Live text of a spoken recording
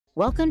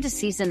Welcome to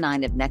Season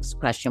 9 of Next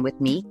Question with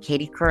me,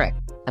 Katie Couric.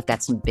 I've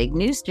got some big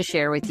news to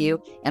share with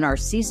you in our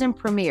season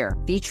premiere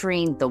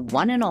featuring the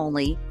one and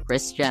only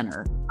Kris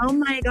Jenner. Oh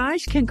my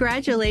gosh,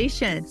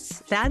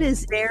 congratulations. That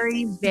is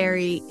very,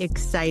 very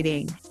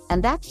exciting.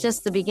 And that's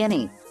just the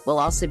beginning. We'll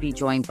also be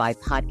joined by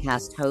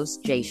podcast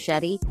host Jay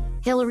Shetty,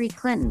 Hillary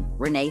Clinton,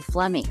 Renee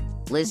Fleming,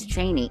 Liz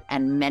Cheney,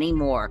 and many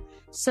more.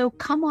 So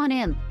come on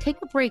in, take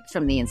a break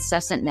from the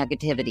incessant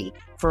negativity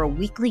for a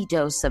weekly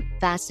dose of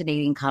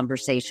fascinating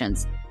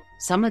conversations.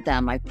 Some of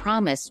them, I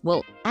promise,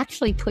 will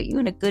actually put you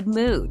in a good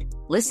mood.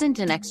 Listen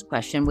to Next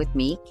Question with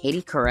me,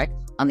 Katie Couric,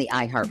 on the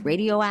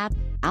iHeartRadio app,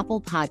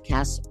 Apple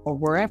Podcasts, or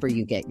wherever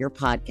you get your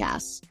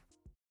podcasts.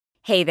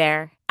 Hey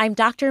there, I'm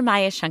Dr.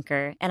 Maya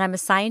Shankar, and I'm a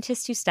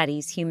scientist who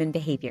studies human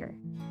behavior.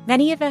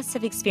 Many of us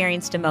have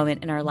experienced a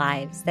moment in our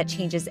lives that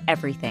changes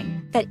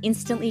everything, that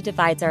instantly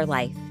divides our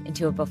life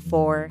into a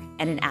before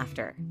and an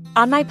after.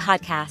 On my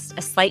podcast,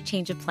 A Slight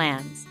Change of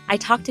Plans, I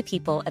talk to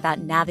people about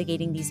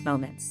navigating these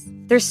moments.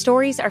 Their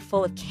stories are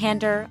full of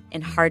candor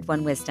and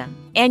hard-won wisdom.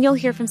 And you'll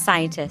hear from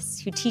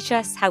scientists who teach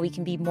us how we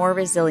can be more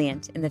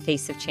resilient in the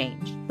face of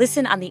change.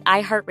 Listen on the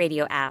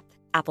iHeartRadio app,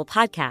 Apple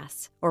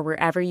Podcasts, or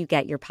wherever you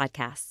get your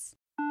podcasts.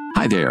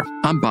 Hi there,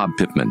 I'm Bob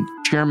Pittman,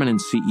 Chairman and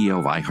CEO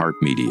of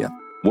iHeartMedia.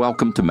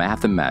 Welcome to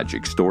Math and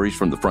Magic, Stories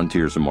from the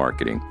Frontiers of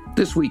Marketing.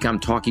 This week I'm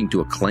talking to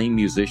acclaimed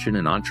musician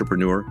and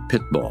entrepreneur,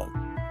 Pitbull.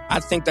 I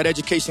think that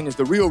education is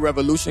the real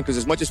revolution, because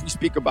as much as we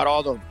speak about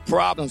all the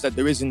problems that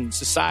there is in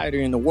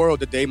society and the world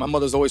today, my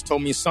mother's always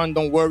told me, son,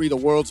 don't worry, the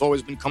world's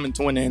always been coming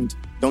to an end.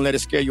 Don't let it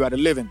scare you out of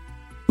living.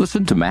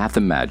 Listen to Math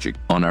and Magic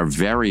on our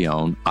very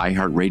own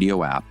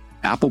iHeartRadio app,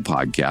 Apple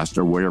Podcast,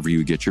 or wherever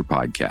you get your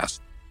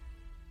podcasts.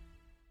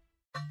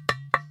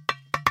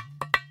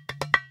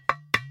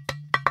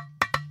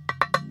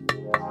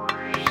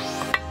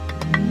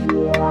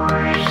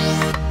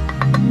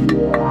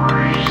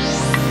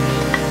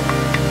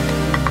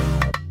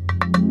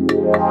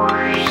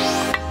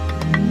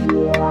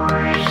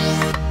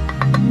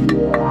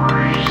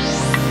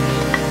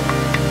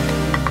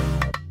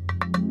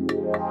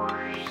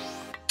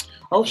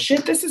 Oh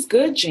shit, this is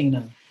good,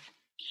 Gina.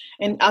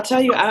 And I'll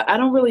tell you, I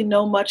don't really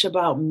know much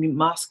about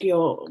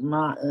Moscow.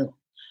 I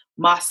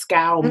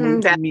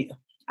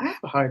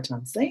have a hard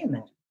time saying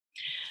that.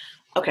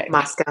 Okay.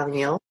 Moscow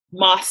Mule.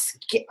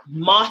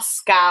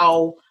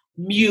 Moscow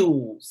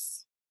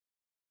mules.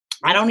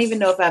 I don't even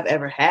know if I've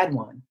ever had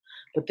one,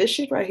 but this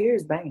shit right here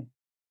is banging.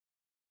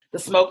 The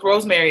smoked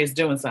rosemary is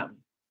doing something.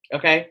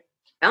 Okay.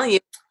 I'm telling you,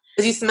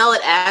 because you smell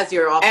it as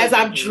you're also as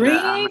I'm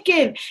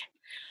drinking.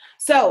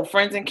 So,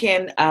 friends and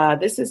kin,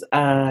 this is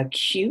a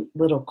cute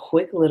little,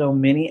 quick little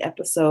mini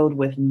episode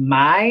with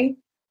my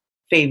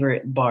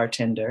favorite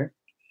bartender.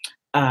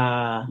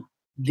 My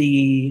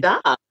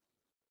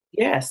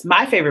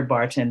favorite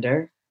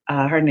bartender.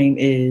 Her name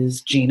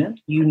is Gina.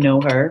 You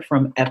know her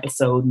from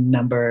episode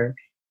number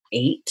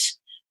 8,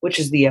 which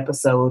is the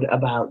episode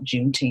about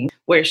Juneteenth,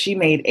 where she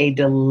made a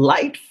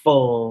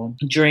delightful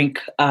drink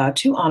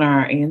to honor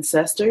our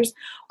ancestors.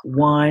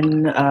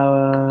 One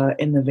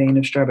in the vein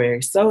of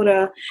strawberry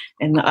soda,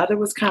 and the other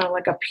was kind of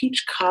like a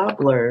peach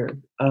cobbler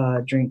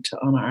drink to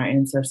honor our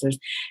ancestors.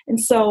 And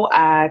so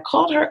I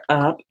called her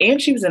up,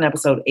 and she was in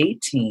episode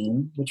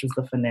 18, which was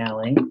the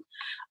finale.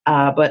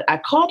 But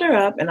I called her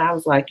up, and I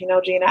was like, Gina,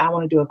 I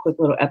want to do a quick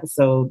little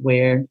episode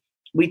where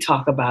we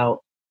talk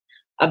about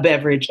a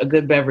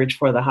good beverage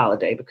for the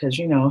holiday. Because,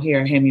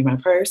 here, hand me my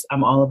purse.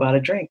 I'm all about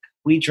a drink.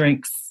 We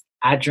drinks,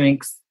 I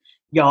drinks,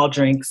 y'all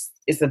drinks.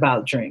 It's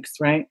about drinks,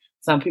 right?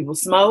 Some people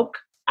smoke,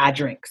 I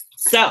drink.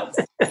 So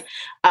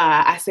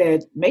I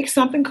said, make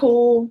something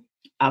cool.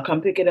 I'll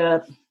come pick it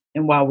up.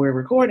 And while we're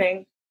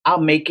recording, I'll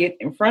make it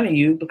in front of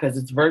you because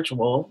it's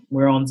virtual.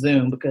 We're on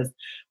Zoom because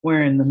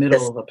we're in the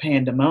middle of a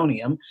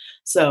pandemonium.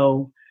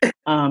 So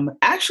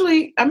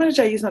actually, I'm going to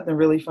tell you something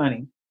really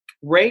funny.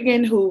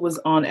 Reagan, who was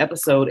on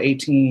episode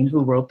 18,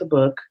 who wrote the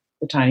book,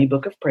 The Tiny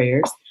Book of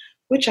Prayers,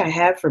 which I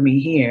have for me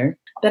here,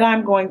 that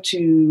I'm going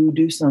to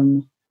do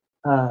some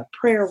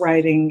prayer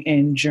writing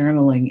and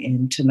journaling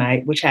in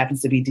tonight, which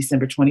happens to be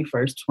December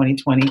 21st,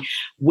 2020,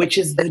 which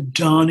is the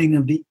dawning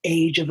of the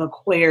age of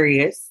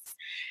Aquarius,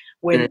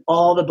 when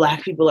all the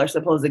Black people are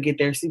supposed to get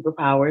their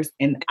superpowers,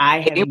 and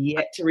I have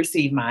yet to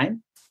receive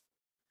mine.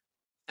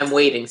 I'm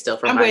waiting still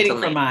for mine. I'm waiting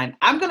for mine.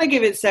 I'm going to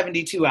give it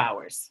 72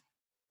 hours.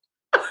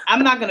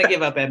 I'm not going to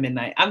give up at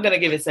midnight. I'm going to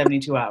give it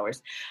 72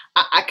 hours.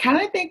 I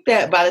kind of think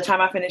that by the time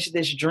I finish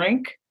this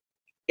drink,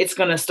 it's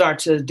going to start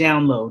to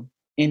download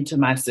into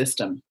my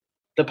system.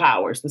 The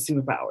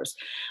superpowers.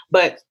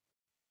 But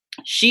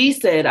she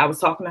said, I was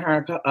talking to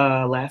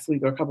her last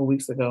week or a couple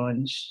weeks ago,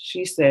 and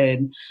she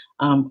said,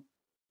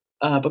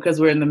 because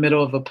we're in the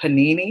middle of a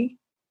panini,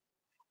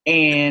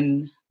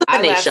 and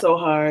I laughed so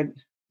hard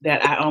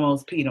that I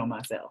almost peed on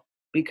myself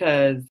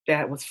because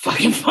that was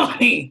fucking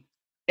funny.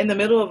 In the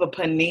middle of a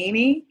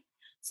panini.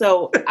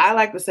 So I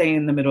like to say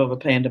in the middle of a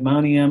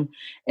pandemonium,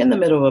 in the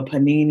middle of a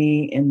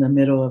panini, in the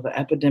middle of an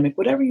epidemic,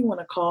 whatever you want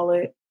to call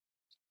it.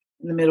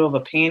 In the middle of a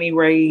panty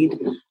raid,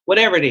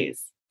 whatever it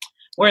is.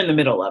 we're in the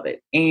middle of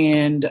it.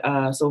 And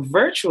so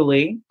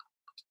virtually,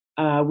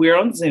 we're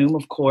on Zoom,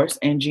 of course,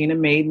 and Gina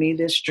made me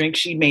this drink.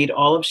 She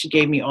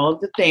gave me all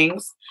of the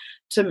things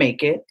to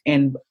make it.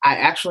 And I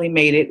actually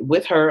made it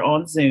with her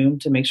on Zoom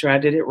to make sure I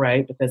did it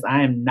right because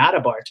I am not a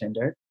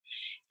bartender.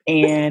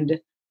 And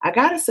I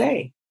gotta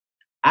say,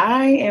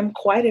 I am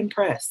quite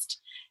impressed.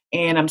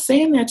 And I'm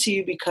saying that to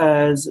you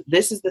because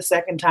this is the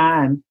second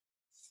time,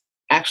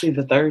 actually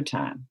the third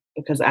time,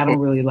 because I don't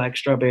really like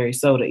strawberry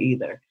soda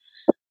either.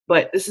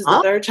 But this is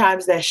the third time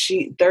that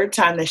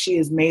she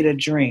has made a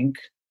drink.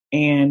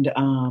 And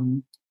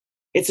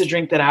it's a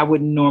drink that I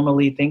wouldn't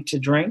normally think to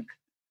drink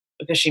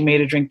because she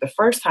made a drink the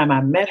first time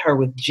I met her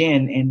with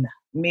gin, and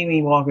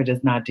Mimi Walker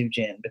does not do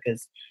gin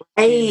because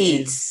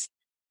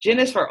gin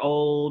is for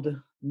old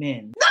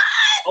men,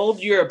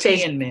 old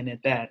European men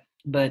at that.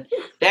 But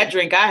that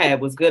drink I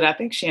had was good. I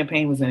think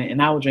champagne was in it,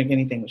 and I will drink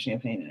anything with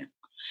champagne in it.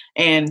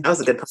 And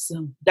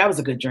that was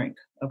a good drink.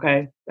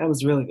 Okay, that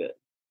was really good.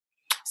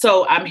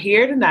 So I'm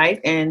here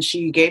tonight, and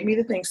she gave me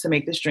the things to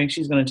make this drink.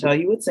 She's going to tell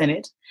you what's in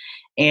it.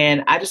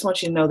 And I just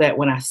want you to know that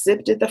when I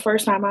sipped it the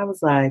first time, I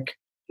was like,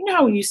 you know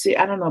how when you see,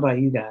 I don't know about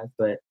you guys,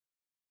 but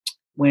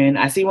when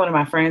I see one of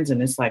my friends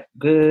and it's like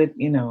good,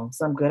 you know,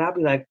 something good, I'll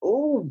be like,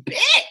 oh,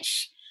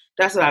 bitch.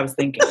 That's what I was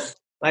thinking.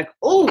 Like,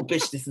 oh,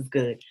 bitch, this is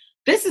good.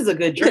 This is a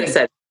good drink.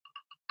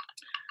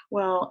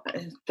 Well,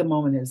 the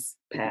moment has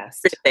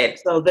passed.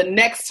 So the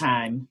next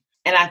time,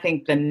 and I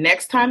think the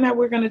next time that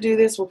we're going to do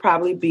this will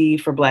probably be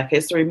for Black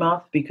History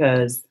Month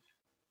because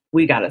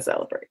we got to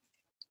celebrate.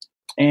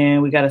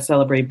 And we got to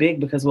celebrate big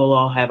because we'll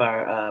all have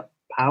our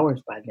powers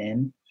by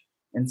then.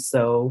 And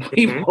so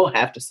we will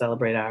have to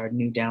celebrate our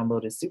new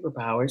downloaded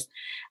superpowers.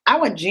 I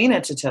want Gina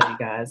to tell you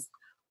guys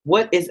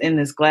what is in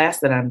this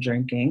glass that I'm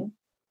drinking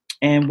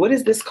and what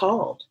is this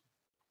called?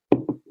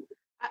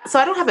 So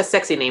I don't have a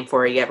sexy name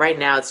for it yet. Right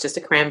now, it's just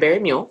a cranberry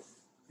mule.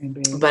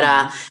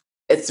 But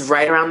it's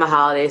right around the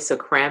holidays, so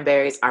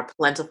cranberries are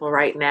plentiful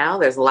right now.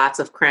 There's lots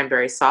of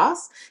cranberry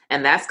sauce,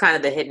 and that's kind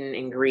of the hidden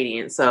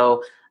ingredient.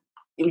 So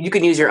you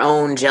can use your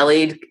own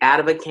jellied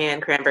out of a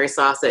can cranberry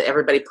sauce that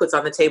everybody puts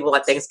on the table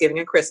at Thanksgiving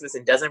and Christmas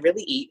and doesn't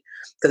really eat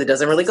because it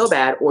doesn't really go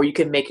bad. Or you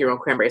can make your own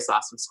cranberry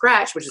sauce from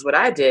scratch, which is what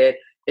I did.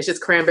 It's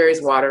just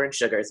cranberries, water, and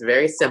sugar. It's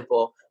very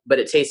simple, but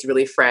it tastes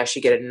really fresh.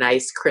 You get a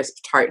nice crisp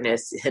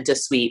tartness, hint of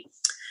sweet.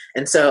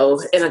 And so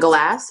in a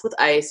glass with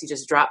ice, you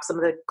just drop some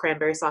of the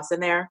cranberry sauce in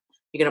there.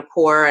 You're going to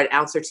pour an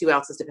ounce or 2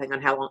 ounces, depending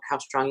on how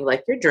strong you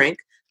like your drink,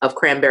 of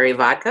cranberry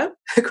vodka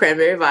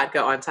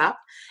on top.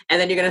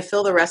 And then you're going to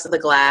fill the rest of the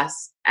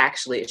glass.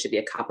 Actually, it should be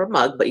a copper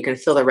mug, but you can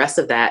fill the rest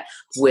of that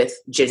with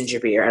ginger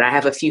beer. And I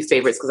have a few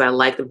favorites because I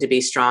like them to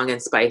be strong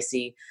and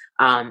spicy.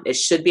 It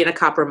should be in a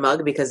copper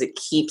mug because it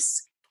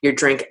keeps your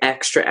drink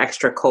extra,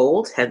 extra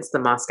cold, hence the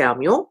Moscow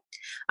Mule.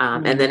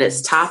 And then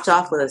it's topped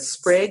off with a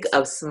sprig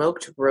of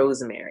smoked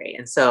rosemary.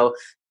 And so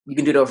you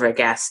can do it over a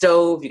gas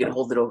stove. You can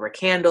hold it over a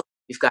candle.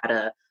 You've got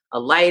a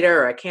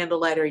lighter or a candle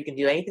lighter. You can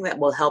do anything that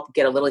will help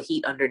get a little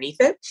heat underneath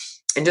it.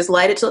 And just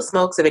light it till it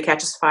smokes. If it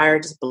catches fire,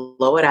 just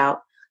blow it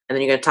out. And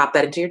then you're going to top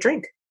that into your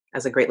drink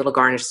as a great little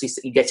garnish. So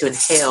you get to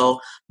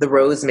inhale the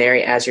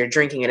rosemary as you're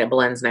drinking, and it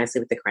blends nicely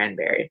with the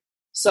cranberry.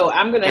 So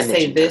I'm going to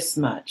say this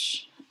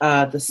much.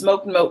 The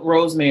smoked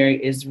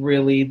rosemary is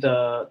really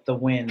the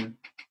win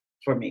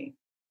for me.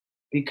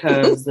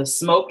 Because the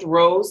smoked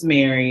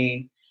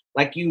rosemary,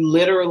 like you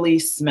literally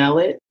smell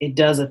it. It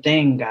does a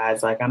thing,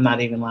 guys. Like I'm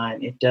not even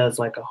lying. It does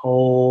like a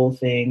whole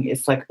thing.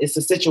 It's like, it's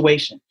a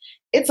situation.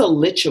 It's a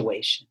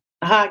lituation.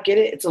 Get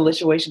it? It's a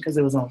lituation because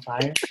it was on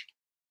fire.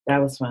 That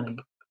was funny.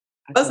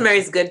 Rosemary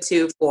is good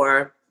too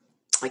for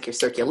like your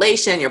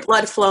circulation, your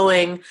blood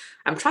flowing.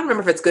 I'm trying to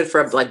remember if it's good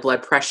for like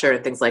blood pressure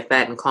and things like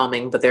that and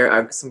calming, but there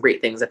are some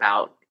great things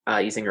about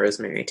using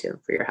rosemary too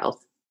for your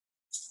health.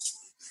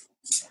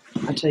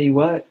 I tell you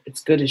what,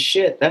 it's good as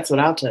shit. That's what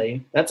I'll tell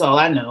you. That's all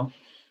I know.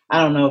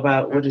 I don't know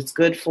about what it's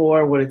good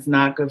for, what it's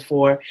not good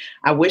for.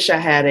 I wish I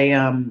had a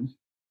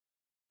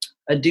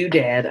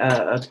doodad,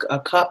 a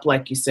cup,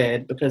 like you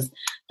said, because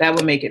that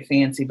would make it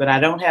fancy. But I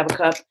don't have a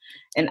cup,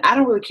 and I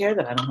don't really care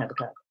that I don't have a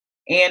cup.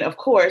 And of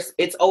course,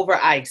 it's over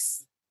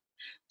ice.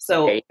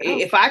 So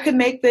if I could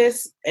make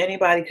this,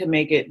 anybody could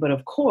make it. But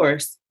of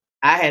course,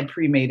 I had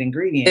pre-made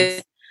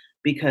ingredients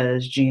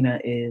because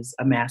Gina is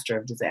a master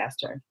of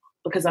disaster.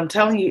 Because I'm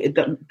telling you,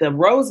 the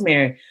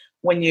rosemary,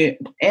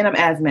 and I'm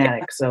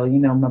asthmatic, so, you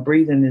know, my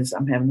breathing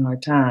I'm having a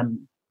hard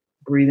time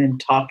breathing,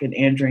 talking,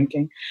 and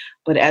drinking.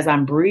 But as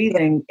I'm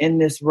breathing in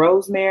this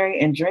rosemary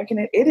and drinking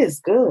it, it is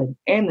good.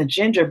 And the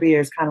ginger beer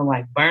is kind of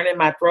like burning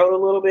my throat a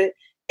little bit.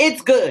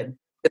 It's good.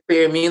 Good for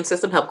your immune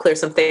system, help clear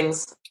some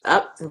things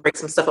up and break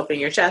some stuff up in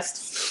your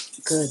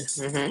chest. Good.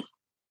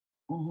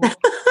 Mm-hmm.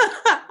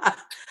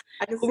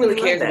 Mm-hmm. Who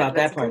really cares about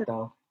that part,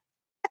 though?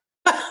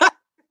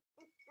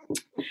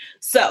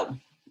 So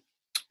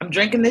I'm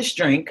drinking this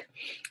drink.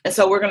 And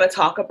so we're going to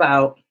talk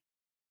about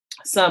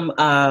some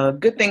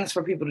good things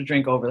for people to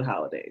drink over the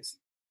holidays.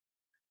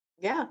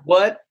 Yeah.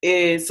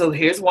 So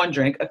here's one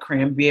drink, a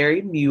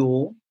cranberry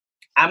mule.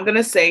 I'm going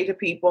to say to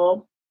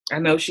people, I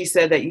know she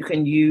said that you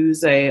can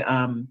use a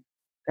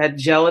that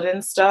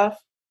gelatin stuff.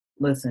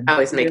 Listen,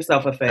 always do make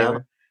yourself a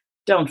favor.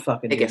 Don't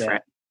fucking make do it that.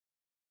 fresh.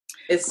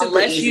 It's super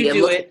Unless easy. you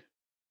do it.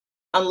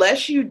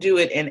 Unless you do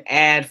it and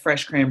add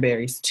fresh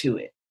cranberries to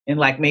it and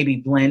like maybe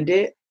blend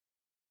it.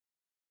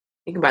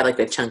 You can buy like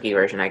the chunky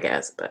version, I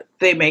guess, but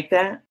they make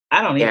that.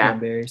 I don't eat Yeah.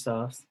 cranberry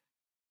sauce.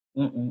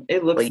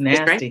 It looks Well, you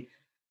just nasty.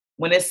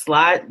 When it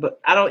slides,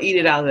 but I don't eat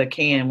it out of the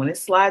can. When it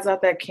slides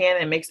out that can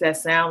and makes that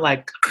sound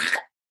like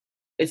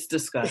it's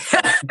disgusting.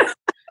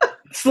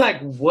 It's like,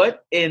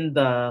 what in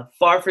the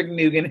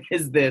farfignugan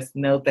is this?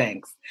 No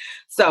thanks.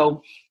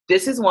 So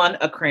this is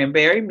a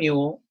cranberry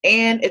mule,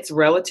 and it's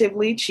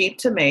relatively cheap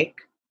to make.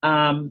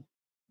 When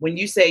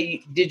you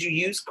say, did you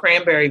use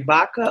cranberry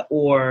vodka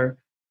or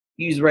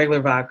use regular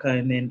vodka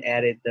and then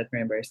added the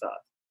cranberry sauce?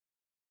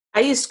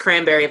 I used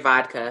cranberry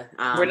vodka.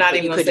 We're not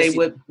even going to say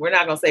we're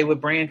not going to say what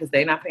brand because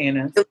they're not paying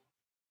us.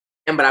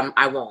 But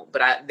I won't.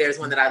 But there's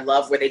one that I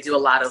love where they do a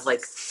lot of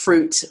like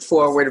fruit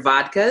forward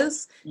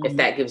vodkas. Mm-hmm. If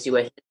that gives you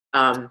a hint.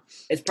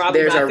 It's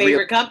probably my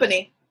favorite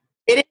company.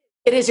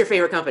 It is your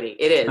favorort company.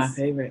 It is my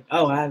favorite.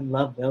 Oh, I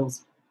love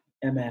those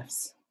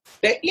MFs.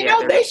 They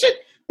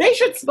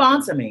should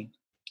sponsor me.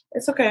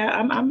 It's okay.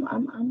 I'm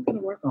going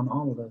to work on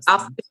all of those.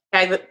 I'll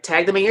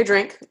tag them in your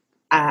drink.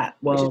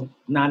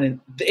 Not in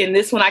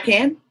this one. I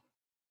can.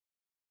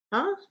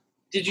 Huh?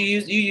 Did you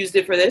used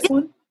it for this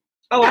one?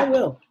 Oh, yeah. I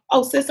will.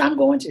 Oh, sis, I'm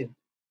going to.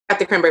 Got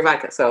the cranberry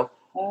vodka. So,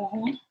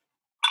 uh-huh.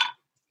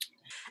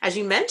 As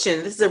you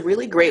mentioned, this is a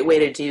really great way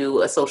to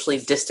do a socially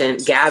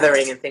distant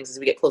gathering and things as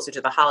we get closer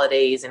to the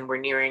holidays and we're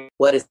nearing,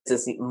 what is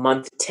this,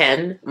 month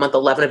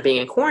 11 of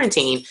being in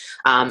quarantine.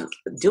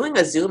 Doing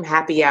a Zoom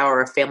happy hour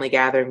or family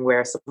gathering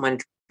where someone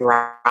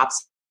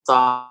drops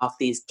off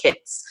these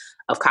kits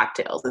of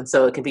cocktails. And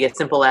so it can be as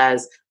simple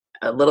as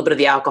a little bit of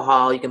the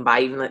alcohol. You can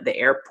buy even the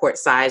airport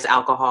size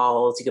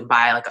alcohols. You can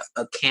buy like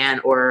a can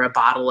or a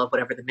bottle of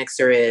whatever the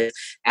mixer is.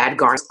 Add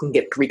garnish, can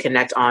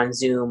reconnect on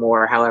Zoom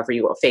or however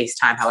you will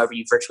FaceTime, however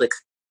you virtually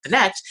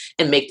connect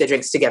and make the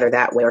drinks together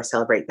that way or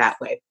celebrate that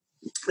way.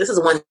 This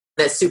is one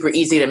that's super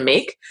easy to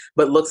make,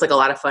 but looks like a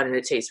lot of fun and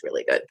it tastes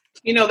really good.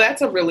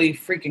 That's a really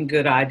freaking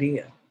good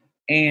idea.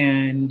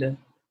 And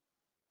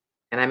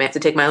I may have to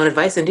take my own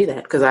advice and do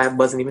that because I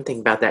wasn't even thinking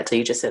about that till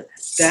you just said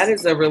that. That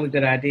is a really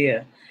good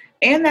idea.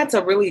 And that's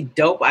a really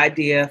dope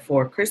idea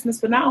for Christmas,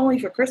 but not only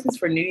for Christmas,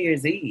 for New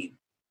Year's Eve.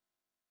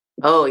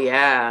 Oh,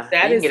 yeah.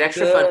 That is get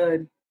extra good.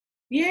 Fun.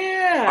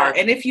 Yeah.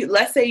 And if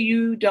let's say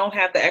you don't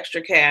have the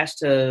extra cash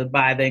to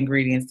buy the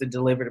ingredients to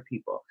deliver to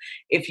people,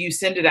 if you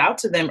send it out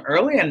to them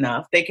early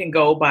enough, they can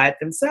go buy it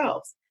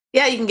themselves.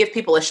 Yeah, you can give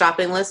people a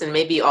shopping list and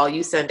maybe all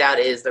you send out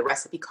is the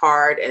recipe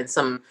card and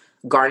some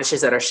garnishes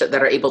that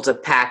are able to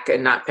pack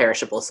and not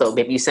perishable. So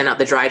maybe you send out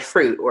the dried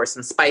fruit or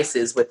some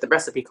spices with the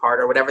recipe card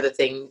or whatever the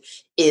thing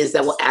is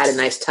that will add a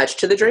nice touch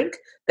to the drink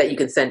that you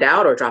can send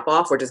out or drop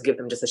off or just give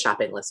them just a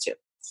shopping list too.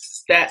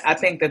 I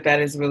think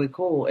that is really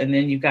cool. And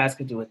then you guys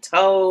could do a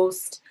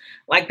toast.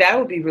 Like that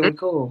would be really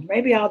cool.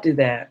 Maybe I'll do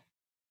that.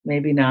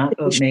 Maybe not,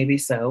 but maybe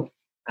so.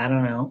 I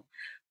don't know.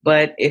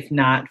 But if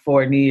not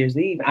for New Year's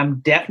Eve, I'm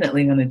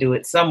definitely going to do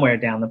it somewhere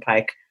down the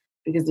pike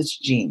because it's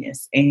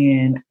genius.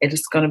 And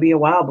it's going to be a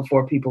while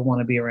before people want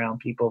to be around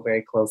people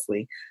very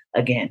closely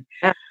again.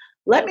 Yeah.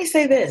 Let me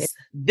say this.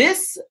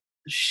 This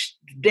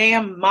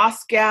damn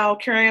Moscow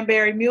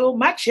cranberry mule,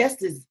 my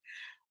chest is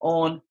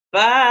on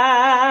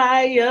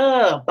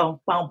fire. Boom,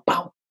 boom,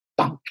 boom,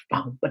 boom,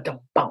 boom, boom,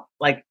 boom.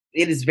 Like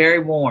it is very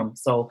warm.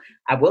 So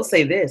I will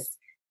say this.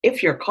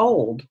 If you're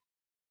cold,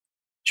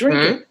 drink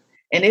it.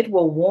 And it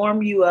will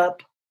warm you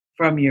up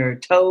from your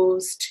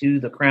toes to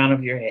the crown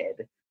of your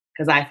head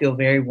because I feel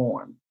very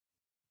warm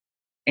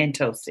and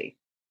toasty.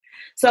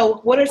 So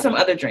what are some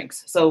other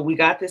drinks? So we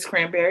got this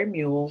cranberry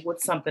mule.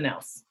 What's something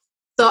else?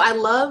 So I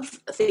love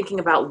thinking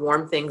about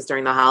warm things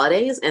during the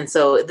holidays. And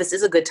so this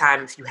is a good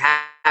time if you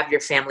have your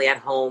family at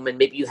home and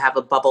maybe you have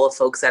a bubble of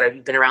folks that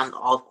you've been around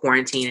all of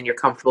quarantine and you're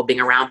comfortable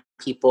being around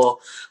people.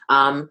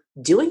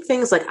 Doing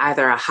things like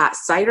either a hot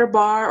cider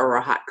bar or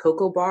a hot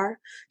cocoa bar.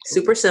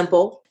 Super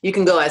simple. You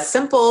can go as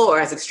simple or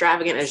as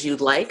extravagant as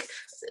you'd like.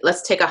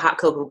 Let's take a hot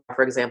cocoa bar,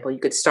 for example. You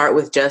could start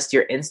with just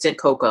your instant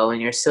cocoa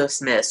and your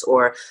Swiss Miss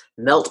or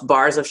melt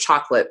bars of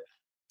chocolate.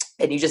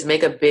 And you just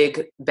make a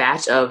big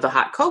batch of the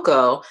hot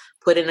cocoa,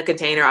 put it in a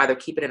container, either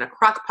keep it in a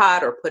crock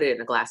pot or put it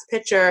in a glass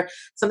pitcher,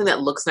 something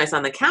that looks nice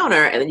on the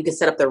counter. And then you can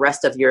set up the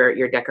rest of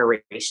your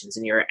decorations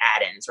and your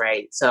add-ins,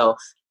 right? So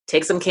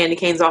take some candy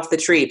canes off the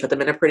tree, put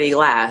them in a pretty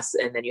glass,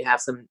 and then you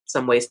have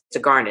some ways to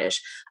garnish.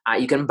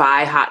 You can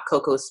buy hot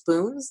cocoa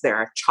spoons. There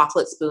are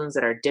chocolate spoons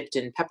that are dipped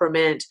in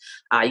peppermint.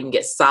 You can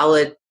get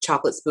solid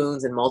chocolate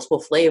spoons in multiple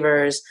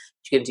flavors.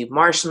 You can do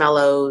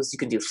marshmallows. You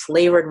can do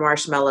flavored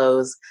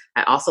marshmallows.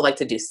 I also like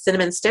to do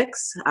cinnamon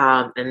sticks,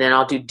 and then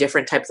I'll do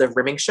different types of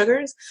rimming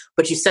sugars,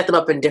 but you set them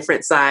up in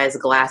different size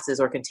glasses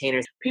or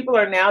containers. People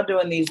are now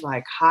doing these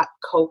like hot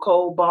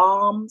cocoa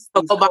bombs.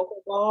 Cocoa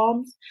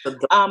bombs.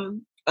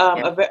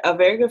 A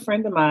very good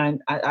friend of mine,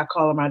 I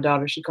call her my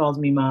daughter. She calls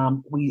me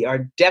mom. We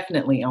are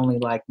definitely only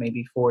like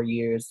maybe 4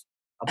 years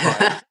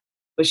apart.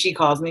 but she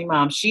calls me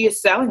mom. She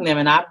is selling them,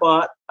 and I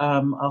bought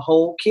a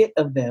whole kit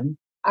of them.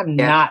 I'm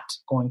not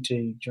going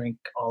to drink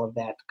all of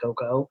that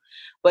cocoa,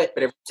 but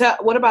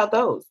what about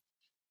those?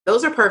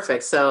 Those are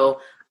perfect. So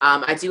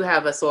I do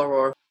have a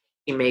soror.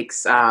 He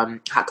makes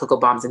hot cocoa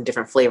bombs in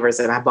different flavors,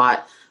 and I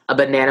bought a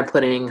banana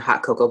pudding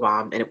hot cocoa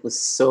bomb, and it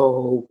was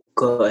so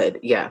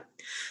good. Yeah.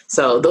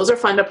 So those are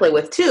fun to play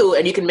with too,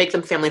 and you can make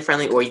them family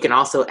friendly, or you can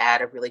also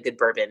add a really good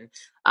bourbon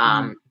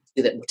to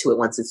it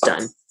once it's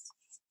done.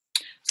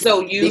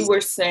 So you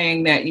were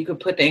saying that you could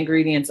put the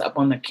ingredients up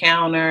on the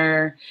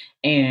counter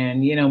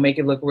and, make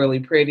it look really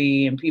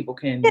pretty, and people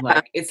can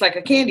it's like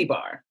a candy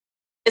bar.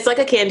 It's like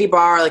a candy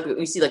bar. Like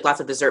you see like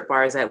lots of dessert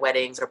bars at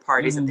weddings or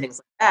parties and things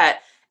like that.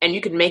 And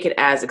you can make it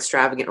as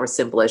extravagant or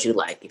simple as you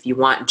like. If you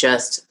want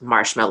just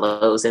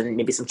marshmallows and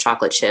maybe some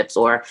chocolate chips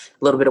or a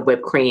little bit of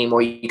whipped cream,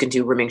 or you can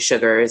do rimming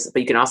sugars,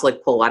 but you can also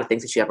pull a lot of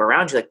things that you have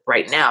around you. Like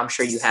right now, I'm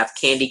sure you have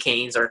candy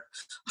canes or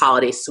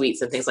holiday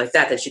sweets and things like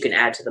that you can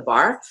add to the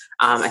bar.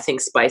 I think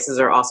spices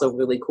are also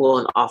really cool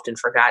and often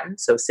forgotten.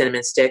 So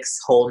cinnamon sticks,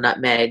 whole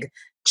nutmeg,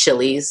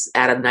 chilies,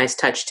 add a nice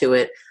touch to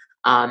it.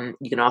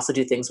 You can also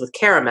do things with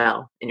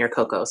caramel in your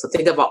cocoa. So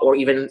think about, or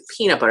even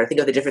peanut butter. Think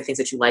of the different things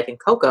that you like in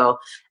cocoa,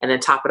 and then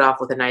top it off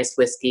with a nice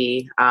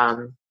whiskey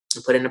and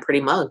put it in a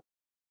pretty mug.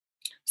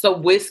 So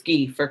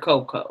whiskey for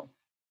cocoa.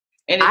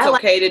 And it's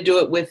okay to do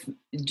it with,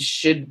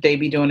 should they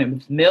be doing it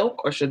with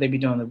milk or should they be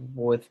doing it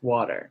with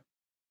water?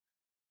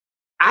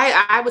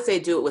 I would say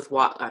do it with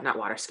not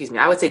water, excuse me.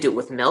 I would say do it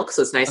with milk.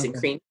 So it's nice and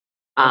creamy.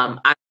 I'm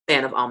a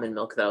fan of almond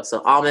milk though.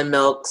 So almond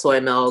milk, soy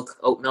milk,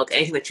 oat milk,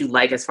 anything that you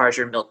like as far as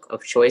your milk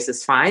of choice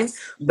is fine.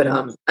 But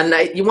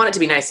you want it to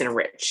be nice and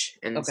rich.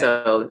 And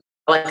so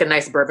I like a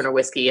nice bourbon or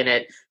whiskey in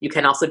it. You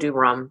can also do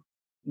rum.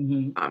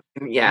 I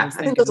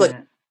think those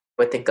I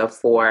would think of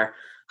for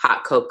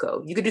hot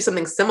cocoa. You could do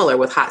something similar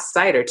with hot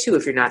cider too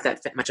if you're not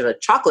that much of a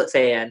chocolate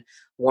fan.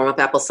 Warm up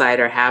apple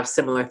cider, have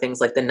similar things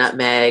like the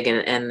nutmeg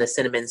and the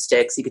cinnamon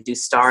sticks. You could do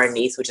star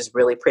anise, which is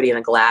really pretty in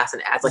a glass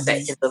and adds like that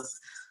hint of,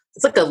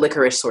 it's like a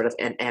licorice sort of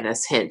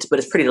anise hint, but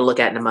it's pretty to look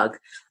at in a mug.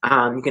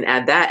 You can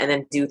add that and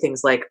then do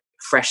things like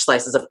fresh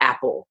slices of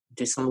apple,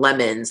 do some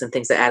lemons and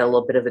things that add a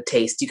little bit of a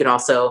taste. You can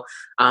also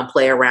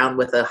play around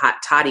with a hot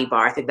toddy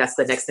bar. I think that's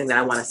the next thing that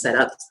I want to set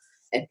up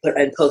and put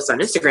and post on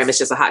Instagram. It's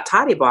just a hot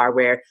toddy bar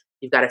where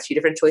you've got a few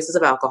different choices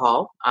of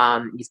alcohol.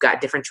 You've got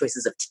different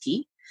choices of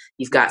tea.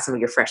 You've got some of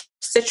your fresh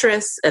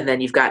citrus, and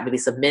then you've got maybe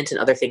some mint and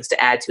other things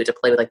to add to it to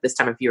play with. Like this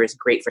time of year is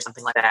great for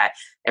something like that.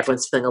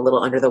 Everyone's feeling a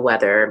little under the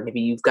weather. Maybe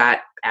you've got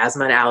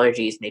asthma and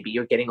allergies. Maybe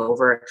you're getting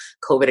over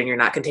COVID and you're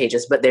not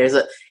contagious, but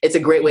it's a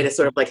great way to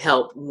sort of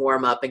help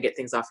warm up and get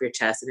things off your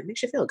chest, and it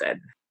makes you feel good.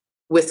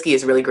 Whiskey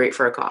is really great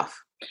for a cough.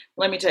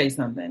 Let me tell you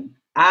something.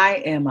 I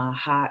am a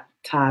hot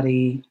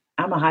toddy.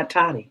 I'm a hot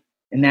toddy,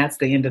 and that's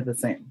the end of the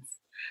sentence.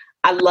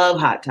 I love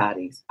hot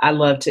toddies. I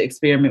love to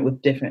experiment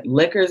with different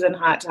liquors and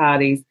hot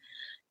toddies,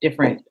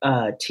 different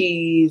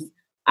teas.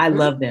 I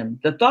love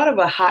them. The thought of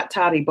a hot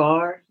toddy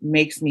bar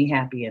makes me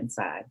happy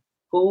inside.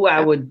 Who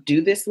I would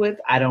do this with,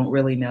 I don't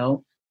really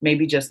know.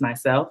 Maybe just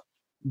myself.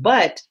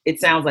 But it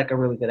sounds like a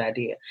really good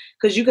idea.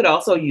 Because you could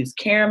also use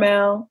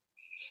caramel.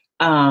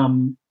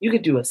 You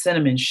could do a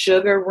cinnamon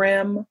sugar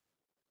rim.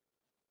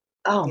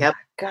 Oh, my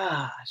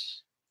gosh.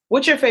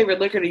 What's your favorite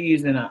liquor to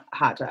use in a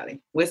hot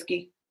toddy?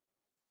 Whiskey?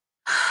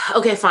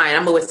 Okay, fine.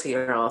 I'm a whiskey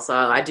girl, so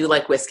I do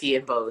like whiskey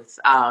in both.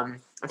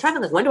 I'm trying to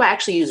think, when do I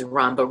actually use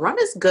rum? But rum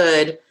is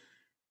good.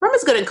 Rum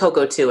is good in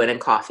cocoa too, and in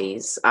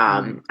coffees.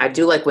 I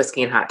do like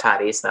whiskey and hot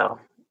toddies, though.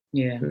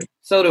 Yeah,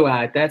 so do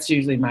I. That's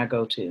usually my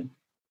go-to.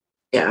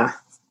 Yeah,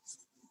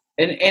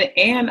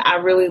 and I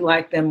really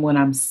like them when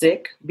I'm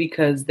sick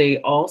because they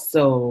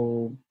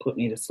also put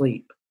me to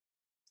sleep.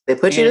 They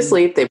put you to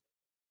sleep. They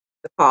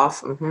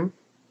cough. Mm-hmm.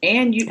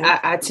 And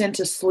I tend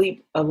to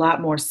sleep a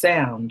lot more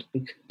sound,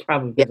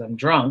 probably because I'm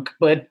drunk,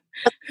 but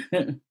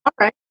all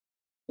right.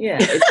 Yeah,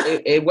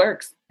 it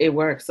works. It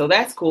works. So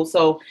that's cool.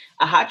 So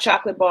a hot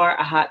chocolate bar,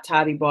 a hot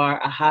toddy bar,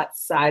 a hot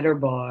cider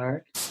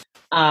bar.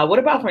 What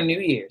about for New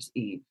Year's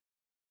Eve?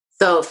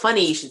 So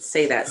funny you should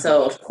say that.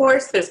 So of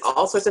course, there's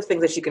all sorts of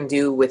things that you can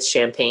do with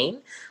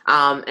champagne.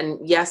 And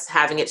yes,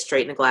 having it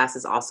straight in a glass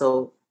is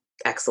also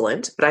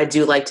excellent, but I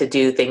do like to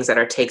do things that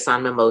are takes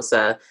on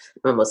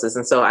mimosas.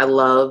 And so I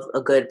love a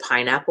good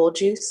pineapple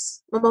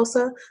juice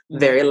mimosa,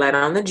 very light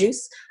on the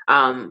juice.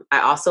 I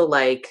also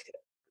like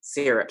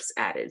syrups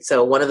added.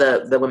 So one of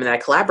the women that I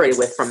collaborated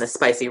with from the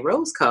Spicy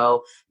Rose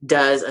Co.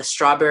 does a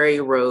strawberry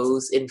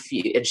rose and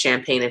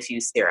champagne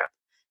infused syrup.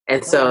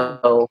 And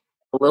so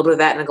a little bit of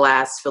that in a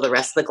glass, fill the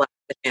rest of the glass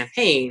with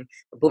champagne,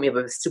 boom, you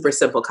have a super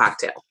simple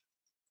cocktail.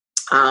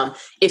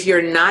 If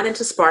you're not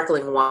into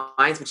sparkling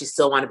wines, but you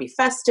still want to be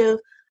festive,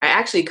 I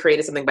actually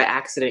created something by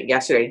accident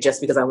yesterday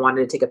just because I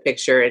wanted to take a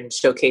picture and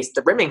showcase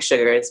the rimming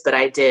sugars, but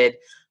I did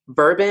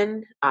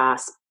bourbon,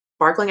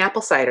 sparkling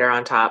apple cider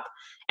on top,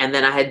 and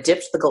then I had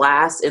dipped the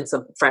glass in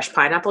some fresh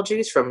pineapple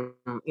juice from,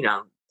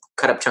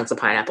 cut up chunks of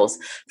pineapples,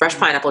 fresh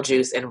pineapple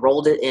juice, and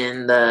rolled it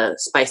in the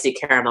spicy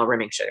caramel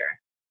rimming sugar.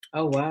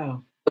 Oh,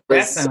 wow.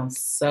 That sounds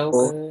so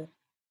good.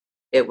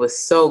 It was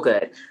so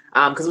good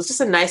because it was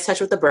just a nice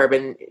touch with the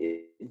bourbon.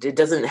 It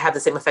doesn't have the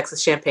same effects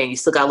as champagne. You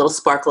still got a little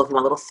sparkle, a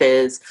little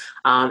fizz,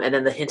 and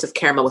then the hint of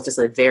caramel with just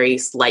a very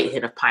slight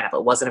hint of pineapple.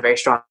 It wasn't a very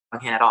strong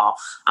hint at all.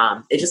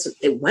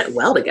 It went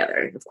well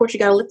together. Of course, you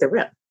got to lick the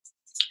rim.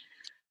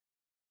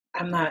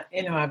 I'm not,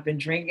 I've been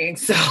drinking,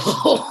 so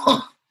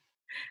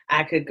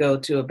I could go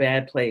to a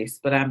bad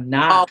place, but I'm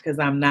not because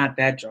I'm not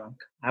that drunk.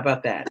 How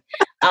about that?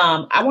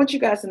 I want you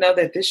guys to know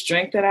that this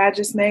drink that I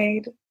just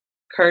made,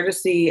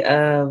 courtesy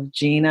of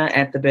Gina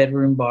at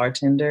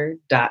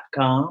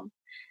thebedroombartender.com,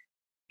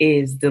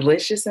 is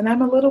delicious, and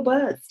I'm a little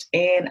buzzed.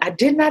 And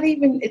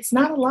it's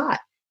not a lot.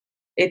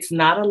 It's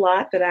not a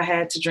lot that I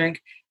had to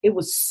drink. It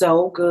was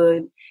so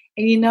good.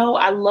 And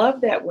I love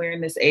that we're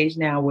in this age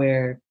now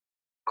where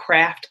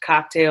craft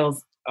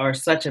cocktails are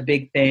such a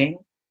big thing.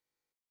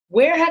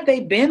 Where have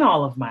they been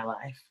all of my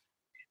life?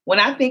 When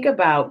I think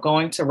about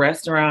going to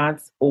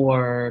restaurants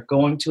or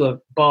going to a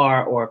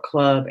bar or a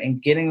club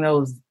and getting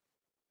those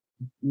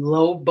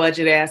low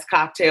budget ass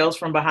cocktails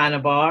from behind a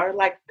bar,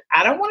 like,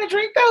 I don't want to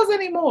drink those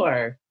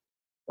anymore.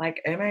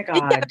 Like, oh my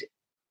God.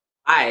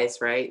 Eyes,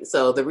 right?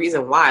 So the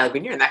reason why, like,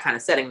 when you're in that kind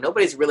of setting,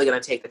 nobody's really going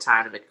to take the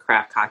time to make a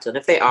craft cocktail. And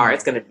if they are,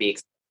 it's going to be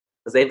expensive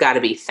because they've got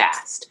to be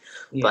fast.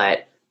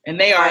 Yeah. And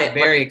they are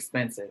very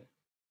expensive.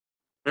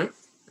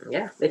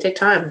 Yeah, they take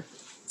time.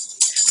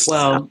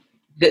 Well,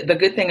 the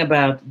good thing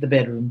about the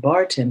bedroom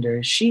bartender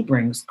is she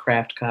brings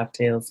craft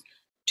cocktails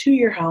to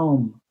your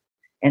home.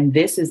 And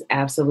this is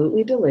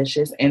absolutely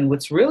delicious. And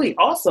what's really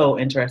also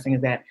interesting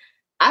is that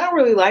I don't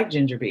really like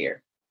ginger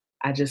beer.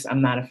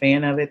 I'm not a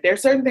fan of it. There are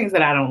certain things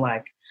that I don't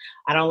like.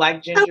 I don't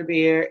like ginger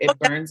beer. It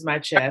burns my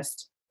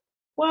chest.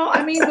 Well,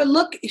 I mean, but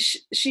look,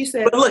 she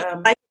said,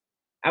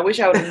 I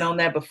wish I would have known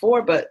that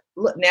before, but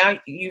look, now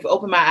you've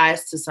opened my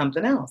eyes to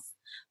something else.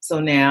 So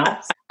now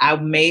I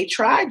may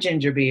try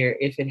ginger beer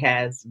if it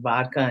has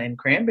vodka and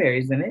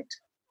cranberries in it.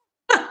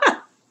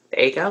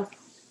 There you go.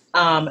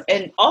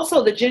 And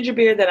also the ginger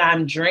beer that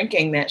I'm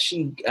drinking that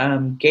she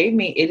gave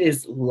me, it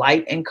is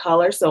light in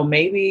color. So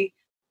maybe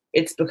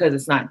it's because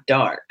it's not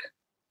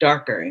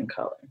darker in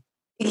color.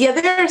 Yeah,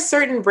 there are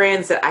certain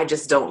brands that I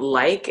just don't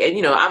like. And,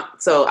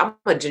 I'm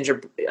a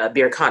ginger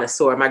beer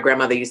connoisseur. My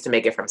grandmother used to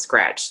make it from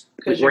scratch.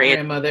 Because your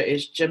grandmother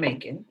is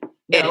Jamaican.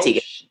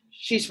 Antigua.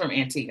 She's from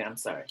Antigua, I'm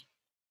sorry.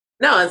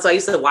 No, and so I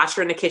used to watch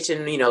her in the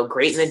kitchen,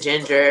 grating the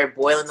ginger,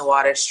 boiling the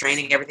water,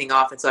 straining everything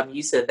off. And so I'm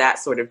used to that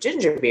sort of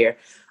ginger beer.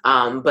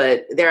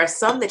 But there are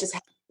some that just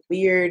have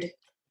weird,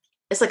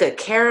 it's like a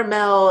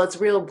caramel,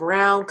 it's real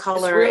brown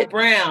color. It's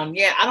real brown.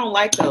 Yeah, I don't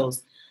like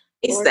those.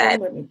 Lord, that.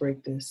 Let me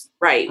break this.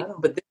 Right.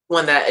 But this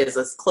one that is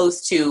as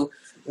close to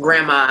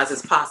grandma's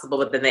as possible,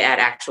 but then they add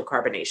actual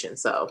carbonation.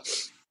 So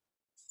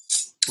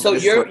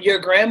your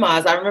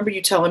grandma's, I remember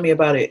you telling me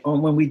about it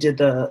when we did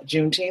the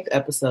Juneteenth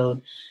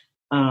episode.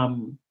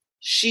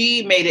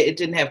 She made it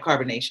didn't have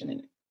carbonation in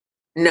it.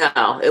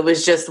 No, it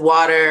was just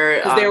water.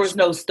 Because there was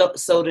no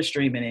soda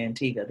stream in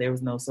Antigua. There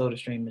was no soda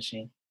stream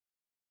machine.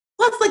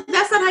 Well, it's like,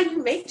 that's not how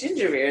you make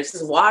ginger beer. It's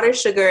just water,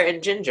 sugar,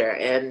 and ginger.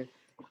 And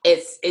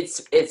it's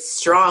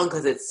strong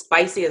because it's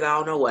spicy as I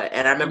don't know what.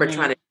 And I remember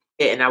trying to drink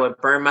it and I would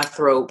burn my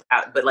throat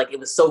out, but like,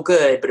 it was so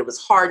good, but it was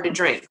hard to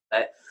drink.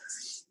 But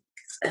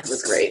it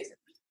was great.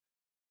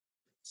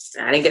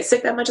 I didn't get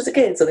sick that much as a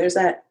kid, so there's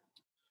that.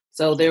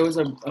 So there was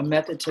a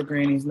method to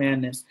Granny's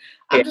madness.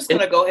 I'm just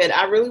going to go ahead.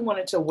 I really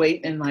wanted to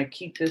wait and like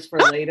keep this for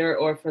later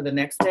or for the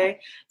next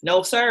day.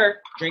 No, sir.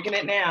 Drinking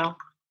it now.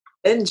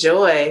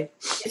 Enjoy.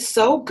 It's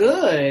so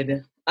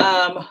good.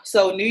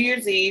 So New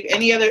Year's Eve,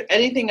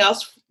 anything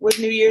else with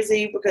New Year's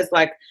Eve? Because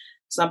like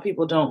some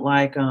people don't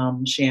like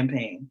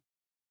champagne.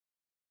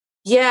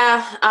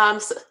 Yeah.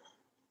 So,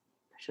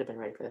 I should have been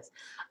ready for this.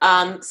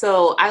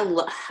 So I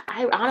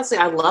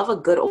love a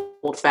good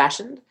old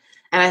fashioned.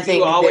 And I think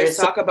you always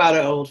talk about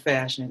an old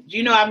fashioned. Do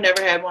you know I've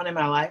never had one in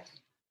my life?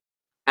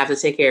 I have to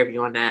take care of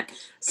you on that.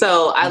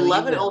 So I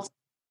love an old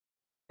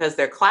because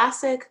they're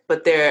classic,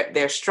 but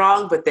they're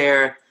strong, but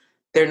they're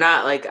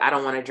not like, I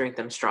don't want to drink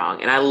them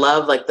strong. And I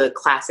love like the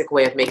classic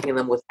way of making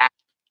them with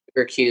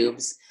sugar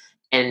cubes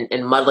and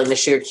muddling the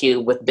sugar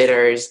cube with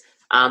bitters.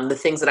 The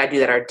things that I do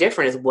that are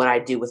different is what I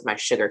do with my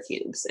sugar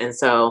cubes. And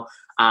so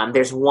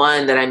there's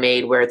one that I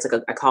made where it's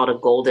like I call it a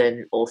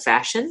golden old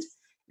fashioned,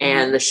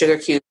 and the sugar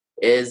cube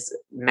is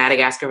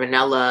Madagascar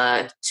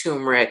vanilla,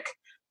 turmeric.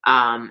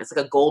 It's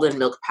like a golden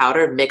milk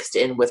powder mixed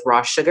in with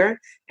raw sugar.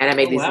 And I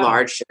made these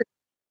large sugar.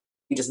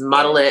 You just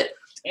muddle it.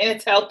 And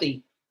it's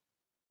healthy.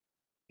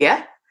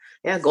 Yeah.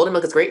 Yeah. Golden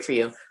milk is great for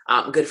you.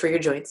 Good for your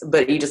joints.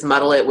 But you just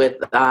muddle it with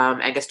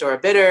Angostura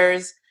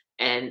bitters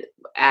and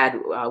add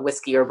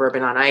whiskey or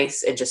bourbon on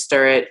ice and just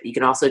stir it. You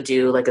can also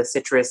do like a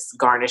citrus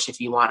garnish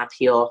if you want to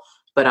peel.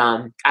 But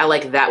I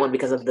like that one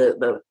because of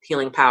the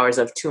healing powers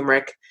of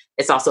turmeric.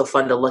 It's also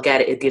fun to look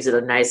at. It gives it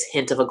a nice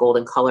hint of a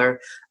golden color.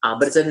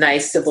 But it's a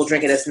nice, simple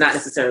drink, and it's not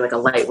necessarily like a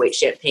lightweight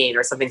champagne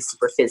or something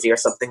super fizzy or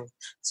something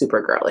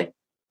super girly.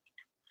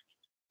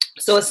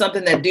 So it's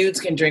something that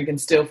dudes can drink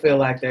and still feel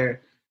like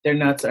their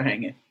nuts are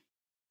hanging.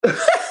 I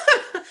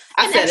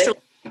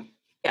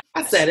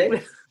said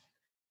it.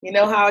 You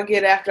know how I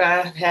get after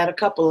I've had a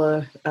couple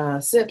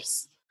of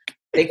sips.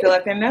 They feel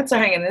like their nuts are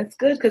hanging. It's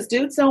good because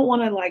dudes don't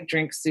want to like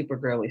drink super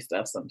girly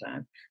stuff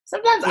sometimes.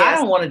 Sometimes I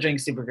don't want to drink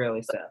super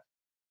girly stuff.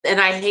 And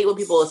I hate when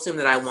people assume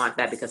that I want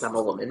that because I'm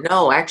a woman.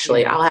 No,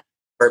 actually, I'll have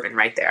bourbon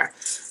right there.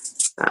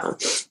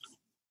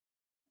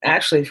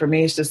 Actually, for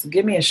me, it's just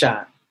give me a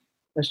shot.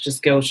 Let's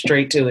just go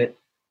straight to it.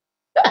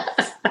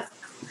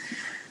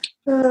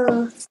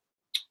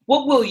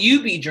 What will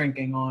you be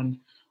drinking on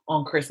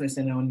Christmas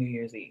and on New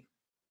Year's Eve?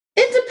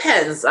 It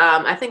depends.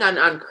 I think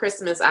on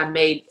Christmas, I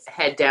may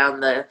head down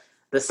the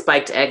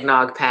spiked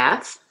eggnog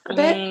path a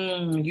bit.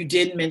 You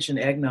didn't mention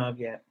eggnog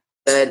yet.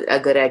 A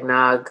good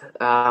eggnog.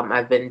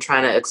 I've been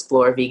trying to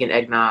explore vegan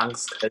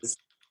eggnogs because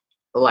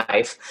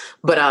life.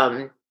 But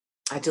I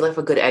do like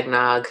a good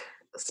eggnog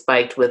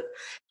spiked with...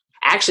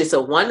 Actually, so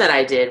one that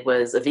I did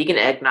was a vegan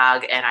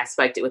eggnog, and I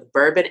spiked it with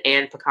bourbon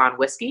and pecan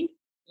whiskey.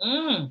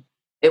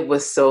 It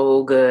was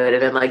so good.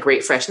 And then like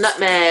great fresh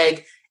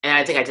nutmeg. And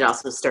I think I did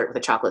also stir it with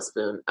a chocolate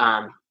spoon.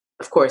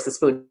 Of course, the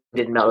spoon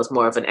didn't melt. It was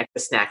more of an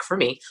extra snack for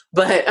me.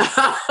 But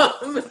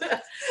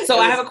so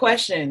I have a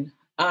question.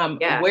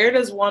 Where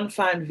does one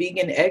find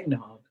vegan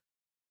eggnog?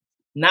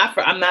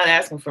 I'm not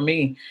asking for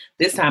me.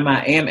 This time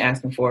I am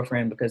asking for a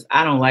friend because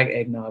I don't like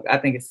eggnog. I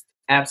think it's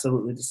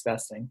absolutely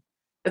disgusting.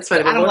 It's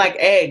funny. I don't like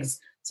eggs.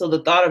 So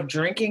the thought of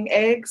drinking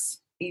eggs,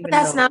 we're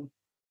gonna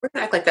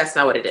act like that's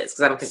not what it is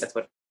because I don't think that's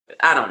what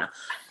I don't know.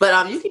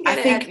 But you can get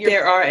I think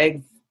there are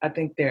eggs. I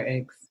think there are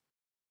eggs.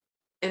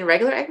 In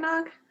regular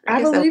eggnog?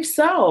 I believe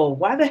so.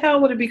 Why the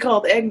hell would it be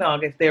called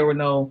eggnog if there were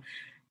no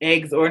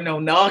eggs or no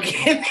nog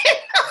in it?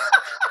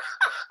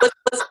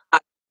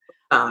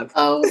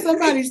 Oh,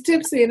 somebody's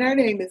tipsy and her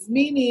name is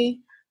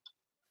Mimi.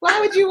 Why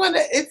would you want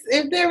to,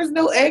 if there was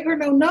no egg or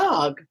no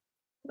nog?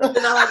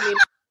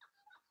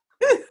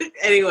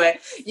 Anyway,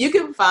 you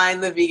can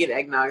find the vegan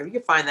eggnog. You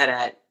can find that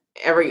at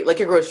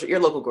your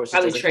local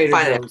grocery store.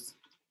 Trader Joe's.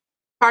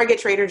 Target,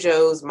 Trader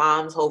Joe's,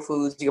 Mom's, Whole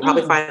Foods. You can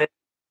probably find it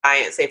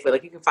at Safeway.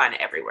 Like you can find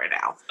it everywhere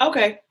now.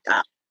 Okay.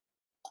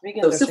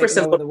 So super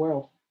simple. The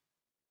world.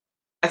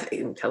 I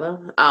think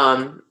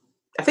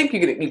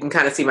you can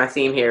kind of see my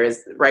theme here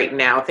is right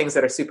now things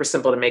that are super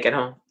simple to make at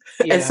home.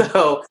 Yeah. And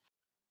so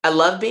I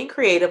love being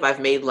creative. I've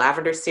made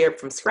lavender syrup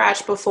from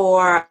scratch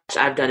before.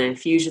 I've done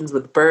infusions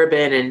with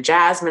bourbon and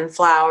jasmine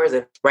flowers.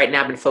 And right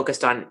now I've been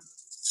focused on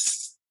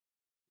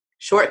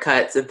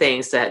shortcuts and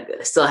things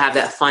that still have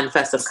that fun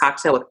festive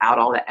cocktail without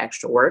all that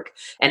extra work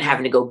and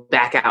having to go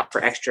back out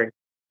for extra.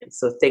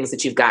 So things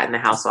that you've got in the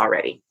house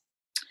already.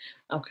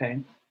 Okay.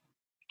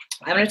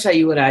 I'm going to tell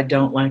you what I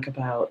don't like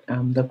about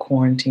the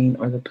quarantine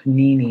or the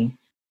panini,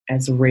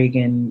 as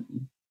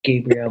Reagan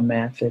Gabriel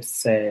Mathis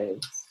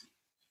says.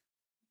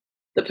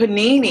 The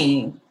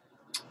panini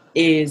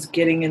is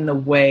getting in the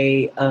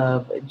way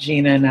of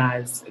Gina and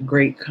I's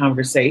great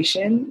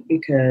conversation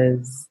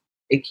because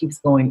it keeps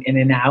going in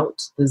and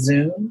out, the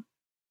Zoom.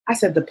 I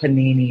said the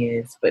panini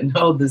is, but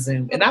no, the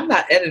Zoom. And I'm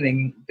not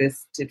editing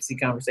this tipsy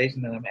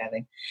conversation that I'm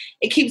having.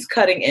 It keeps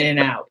cutting in and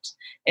out.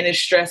 And it's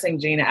stressing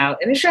Gina out.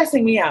 And it's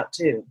stressing me out,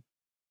 too.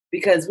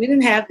 Because we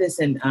didn't have this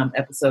in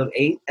episode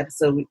 8.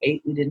 Episode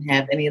 8, we didn't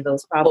have any of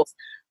those problems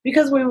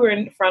because we were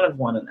in front of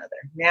one another.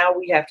 Now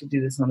we have to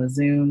do this on a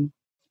Zoom.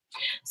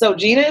 So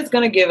Gina is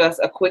going to give us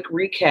a quick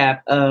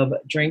recap of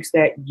drinks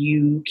that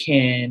you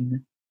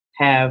can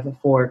have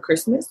for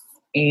Christmas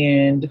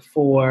and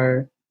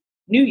for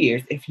New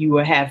Year's if you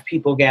have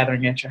people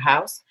gathering at your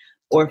house,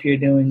 or if you're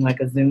doing like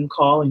a Zoom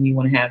call and you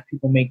want to have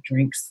people make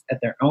drinks at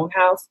their own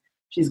house.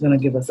 She's going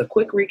to give us a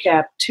quick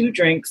recap, 2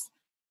 drinks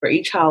for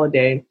each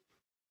holiday,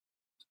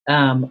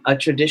 a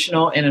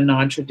traditional and a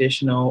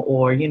non-traditional,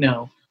 or,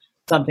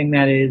 something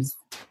that is,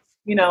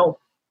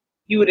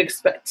 you would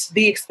expect,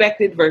 the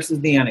expected versus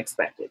the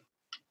unexpected.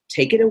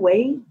 Take it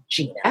away,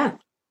 Gina. Yeah.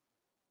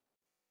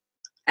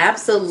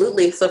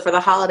 Absolutely. So for the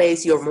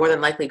holidays, you're more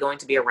than likely going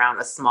to be around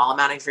a small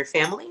amount of your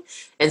family.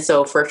 And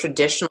so for a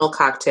traditional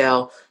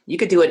cocktail, you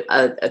could do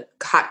a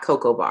hot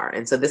cocoa bar.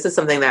 And so this is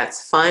something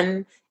that's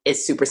fun.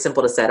 It's super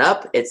simple to set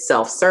up. It's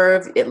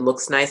self-serve. It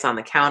looks nice on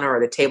the counter or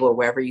the table or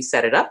wherever you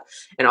set it up.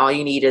 And all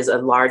you need is a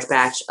large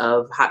batch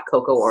of hot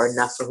cocoa or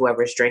enough for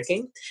whoever's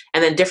drinking.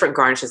 And then different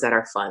garnishes that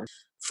are fun.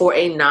 For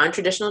a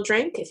non-traditional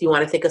drink, if you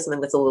want to think of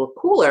something that's a little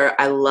cooler,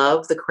 I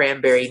love the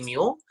cranberry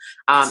mule.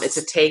 It's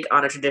a take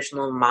on a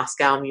traditional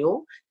Moscow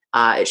mule.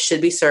 It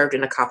should be served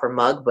in a copper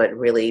mug, but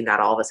really not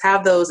all of us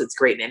have those. It's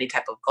great in any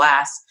type of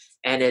glass.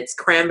 And it's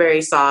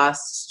cranberry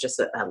sauce, just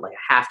like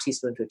a half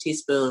teaspoon to a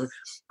teaspoon,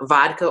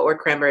 vodka or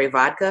cranberry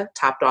vodka,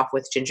 topped off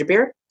with ginger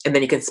beer. And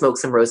then you can smoke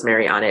some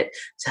rosemary on it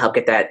to help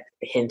get that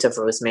hint of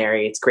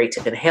rosemary. It's great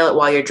to inhale it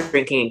while you're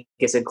drinking. It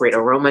gives a great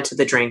aroma to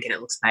the drink, and it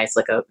looks nice,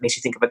 makes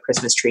you think of a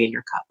Christmas tree in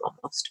your cup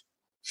almost.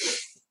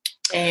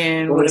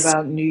 And what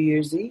about New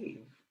Year's Eve?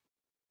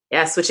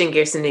 Yeah, switching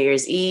gears to New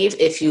Year's Eve.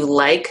 If you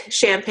like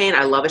champagne,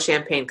 I love a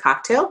champagne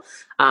cocktail.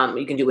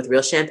 You can do with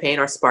real champagne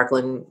or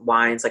sparkling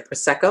wines like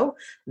Prosecco.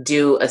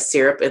 Do a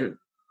syrup and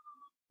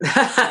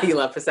You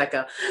love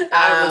Prosecco.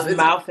 I was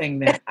mouthing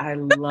that. I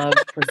love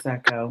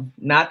Prosecco.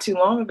 Not too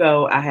long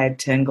ago, I had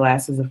 10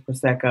 glasses of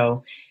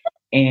Prosecco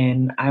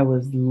and I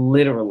was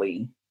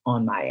literally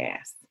on my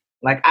ass.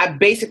 Like I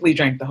basically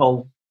drank the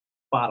whole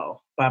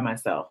bottle by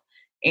myself.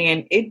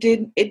 And it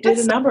did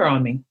a number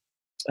on me.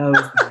 Oh, it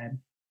was bad.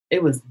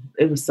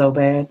 It was so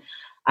bad.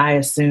 I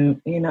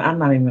assume, I'm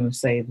not even going to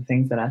say the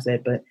things that I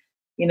said, but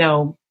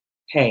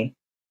hey,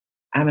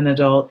 I'm an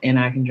adult and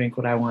I can drink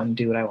what I want and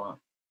do what I want.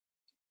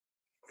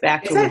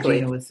 Back to what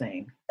Gina was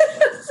saying.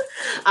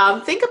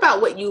 Think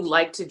about what you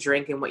like to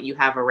drink and what you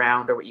have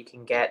around or what you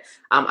can get.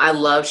 I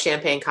love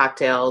champagne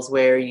cocktails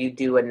where you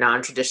do a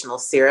non-traditional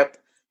syrup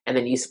and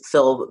then you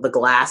fill the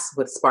glass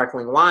with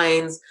sparkling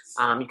wines.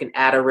 You can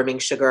add a rimming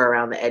sugar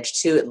around the edge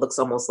too. It looks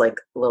almost like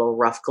a little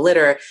rough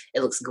glitter.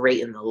 It looks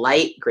great in the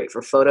light, great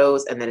for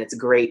photos, and then it's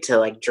great to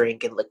like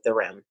drink and lick the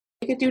rim.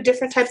 You can do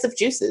different types of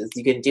juices.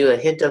 You can do a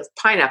hint of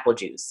pineapple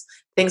juice,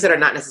 things that are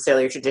not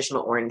necessarily a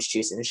traditional orange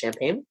juice in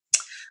champagne.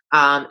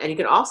 And you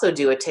can also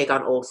do a take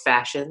on old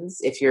fashions.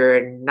 If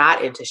you're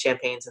not into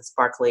champagnes and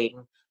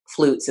sparkling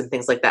flutes and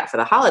things like that for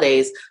the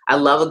holidays, I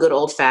love a good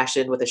old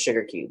fashioned with a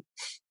sugar cube.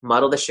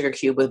 Muddle the sugar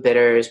cube with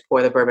bitters,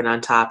 pour the bourbon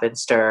on top and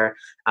stir,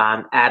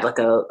 add like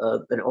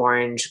an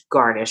orange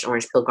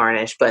peel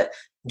garnish, but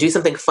do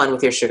something fun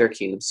with your sugar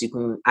cubes.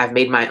 I've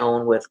made my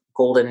own with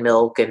golden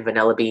milk and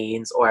vanilla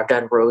beans, or I've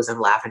done rose and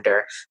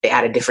lavender. They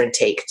add a different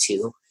take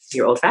to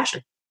your old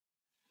fashioned.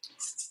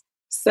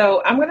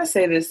 So I'm going to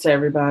say this to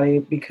everybody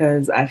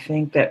because I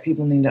think that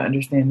people need to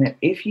understand that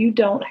if you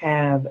don't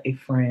have a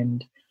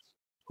friend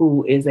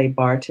who is a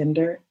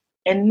bartender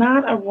and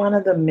not a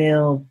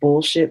run-of-the-mill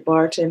bullshit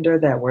bartender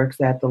that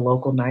works at the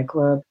local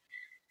nightclub,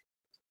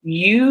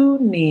 you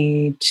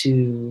need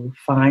to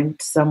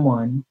find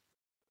someone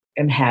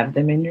and have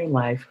them in your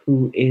life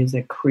who is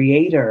a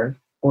creator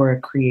or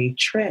a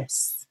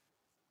creatress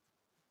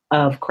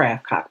of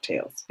craft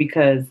cocktails.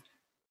 Because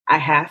I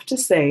have to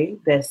say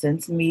that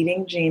since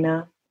meeting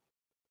Gina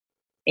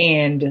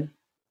and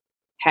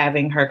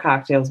having her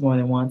cocktails more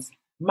than once,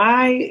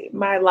 my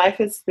life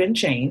has been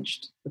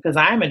changed because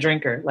I'm a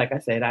drinker. Like I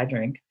said, I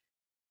drink.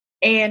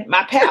 And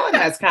my palate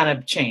has kind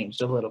of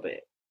changed a little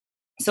bit.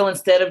 So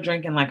instead of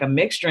drinking like a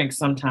mixed drink,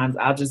 sometimes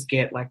I'll just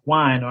get like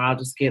wine, or I'll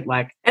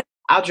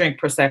drink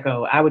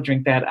Prosecco. I would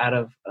drink that out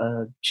of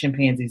a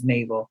chimpanzee's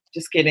navel.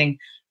 Just kidding.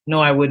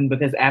 No, I wouldn't,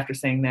 because after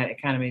saying that,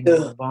 it kind of made me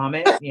want to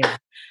vomit. Yeah.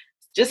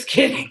 Just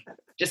kidding.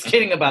 Just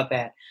kidding about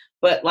that.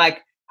 But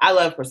like, I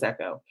love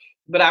Prosecco,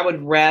 but I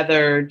would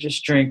rather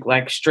just drink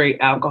like straight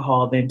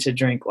alcohol than to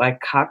drink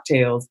like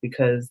cocktails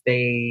because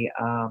it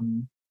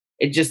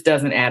just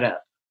doesn't add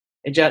up.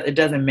 It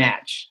doesn't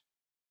match.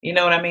 You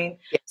know what I mean?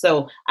 Yeah.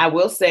 So I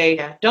will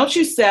say, Don't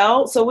you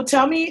sell? So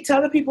tell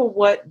the people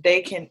what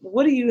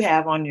do you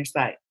have on your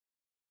site?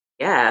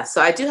 Yeah.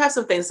 So I do have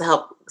some things to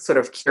help sort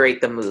of curate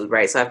the mood,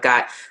 right? So I've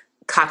got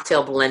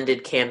cocktail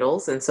blended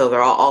candles. And so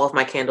all of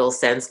my candle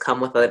scents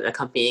come with an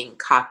accompanying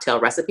cocktail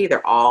recipe.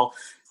 They're all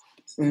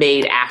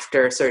made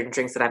after certain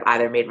drinks that I've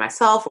either made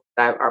myself or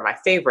that are my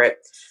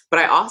favorite. But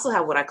I also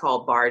have what I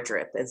call bar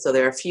drip. And so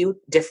there are a few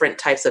different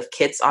types of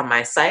kits on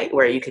my site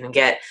where you can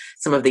get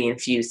some of the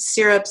infused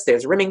syrups.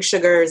 There's rimming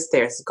sugars,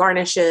 there's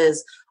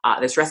garnishes,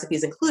 there's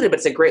recipes included, but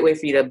it's a great way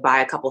for you to buy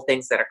a couple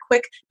things that are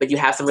quick, but you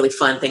have some really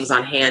fun things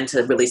on hand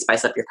to really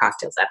spice up your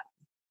cocktails at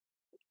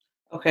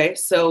home. Okay,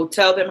 so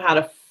tell them how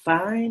to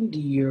find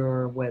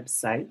your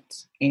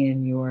website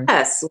and your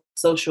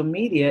social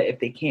media if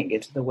they can't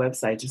get to the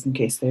website, just in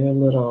case they're a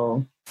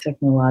little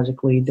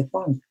technologically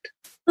defunct.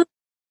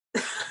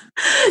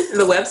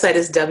 The website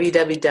is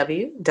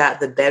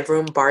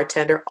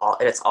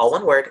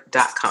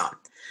www.thebedroombartender.com.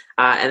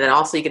 And then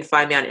also you can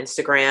find me on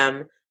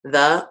Instagram,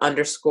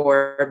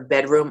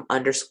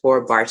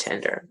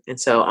 _bedroom_bartender. And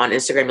so on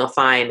Instagram, you'll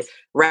find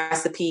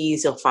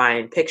recipes, you'll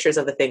find pictures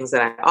of the things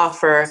that I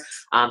offer.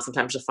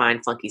 Sometimes you'll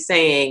find funky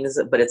sayings,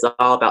 but it's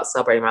all about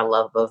celebrating my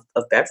love of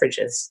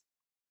beverages.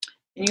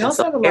 And you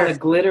also have a lot of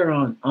glitter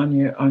on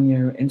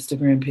your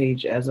Instagram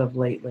page as of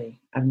lately.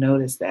 I've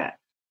noticed that.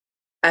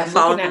 I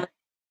followed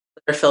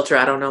the filter.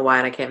 I don't know why,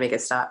 and I can't make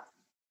it stop.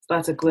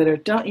 Lots of glitter.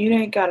 You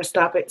ain't got to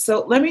stop it.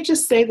 So let me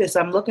just say this.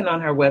 I'm looking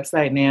on her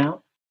website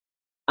now.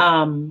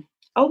 Oh,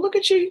 look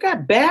at you. You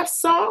got bath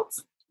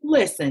salts.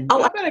 Listen,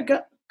 I better go.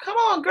 Come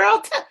on,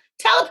 girl.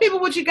 Tell the people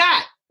what you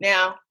got.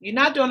 Now, you're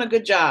not doing a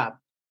good job.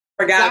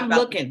 I'm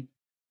looking.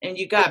 And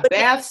you got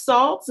bath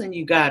salts, and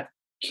you got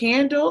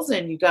candles,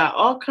 and you got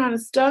all kind of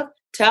stuff.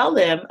 Tell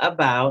them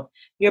about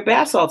your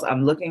bath salts.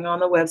 I'm looking on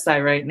the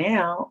website right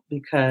now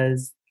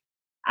because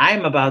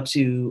I'm about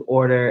to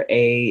order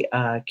a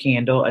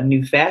candle, a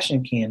new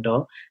fashion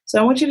candle. So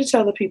I want you to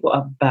tell the people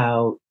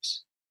about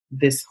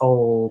this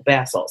whole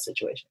bath salt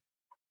situation.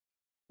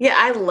 Yeah,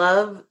 I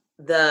love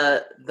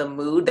the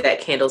mood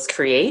that candles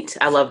create.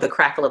 I love the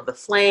crackle of the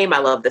flame. I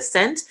love the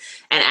scent.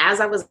 And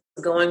as I was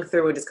going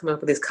through and just coming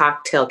up with these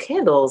cocktail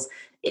candles,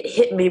 it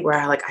hit me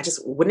where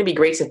wouldn't it be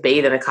great to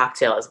bathe in a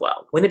cocktail as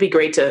well? Wouldn't it be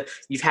great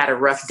you've had a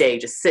rough day,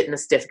 just sit in a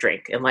stiff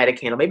drink and light a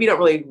candle. Maybe you don't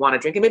really want to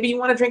drink it. Maybe you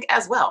want to drink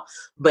as well,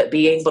 but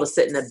being able to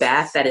sit in a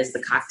bath that is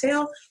the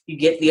cocktail, you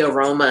get the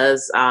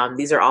aromas.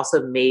 These are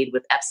also made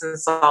with Epsom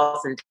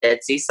salts and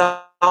Dead Sea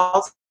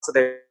salts. So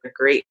they're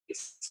great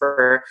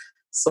for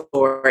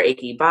sore,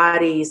 achy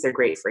bodies. They're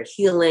great for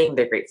healing.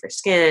 They're great for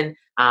skin.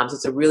 So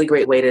it's a really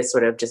great way to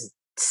sort of just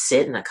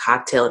sit in a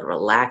cocktail and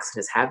relax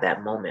and just have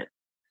that moment.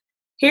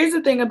 Here's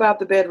the thing about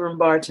the bedroom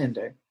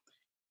bartender.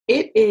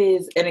 It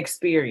is an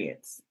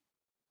experience.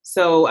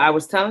 So I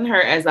was telling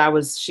her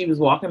she was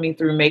walking me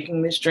through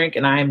making this drink,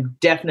 and I am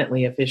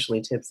definitely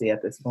officially tipsy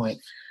at this point.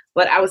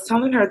 But I was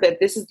telling her that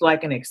this is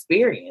like an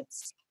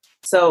experience.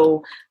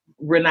 So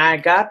when I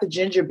got the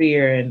ginger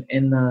beer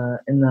in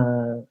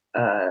the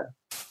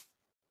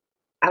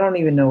I don't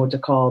even know what to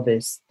call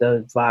this,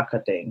 the vodka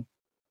thing.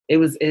 It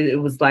was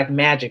like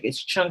magic.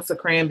 It's chunks of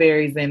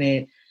cranberries in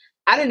it.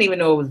 I didn't even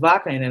know it was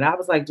vodka in it. I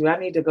was like, do I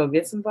need to go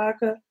get some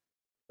vodka?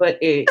 But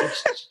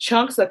it's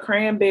chunks of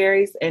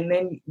cranberries, and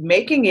then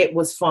making it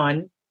was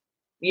fun,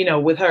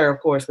 with her,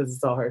 of course, because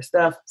it's all her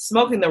stuff.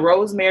 Smoking the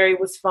rosemary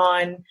was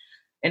fun,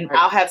 and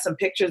I'll have some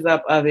pictures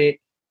up of it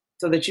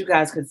so that you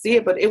guys could see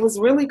it. But it was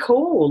really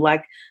cool.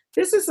 Like,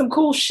 this is some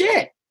cool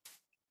shit.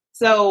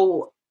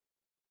 So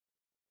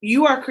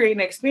you are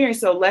creating an experience.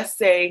 So let's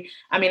say,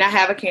 I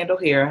have a candle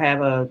here. I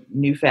have a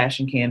new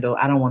fashion candle.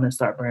 I don't want to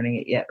start burning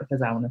it yet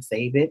because I want to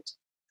save it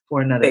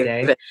for another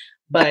day.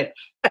 But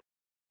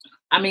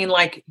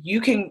you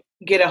can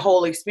get a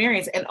whole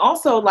experience. And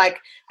also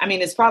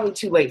it's probably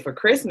too late for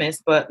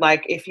Christmas, but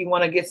if you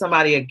want to get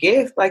somebody a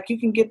gift, you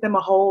can get them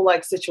a whole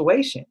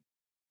situation.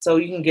 So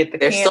you can get the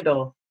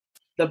candle,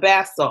 the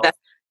bath salt,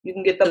 you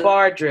can get the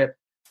bar drip.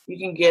 You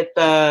can get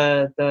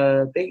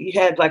you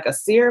had a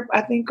syrup,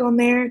 I think, on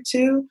there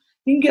too.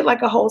 You can get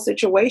a whole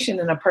situation,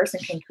 and a person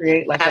can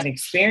create an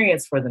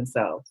experience for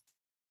themselves.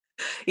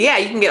 Yeah,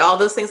 you can get all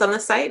those things on the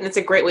site, and it's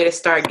a great way to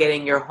start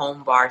getting your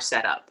home bar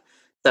set up.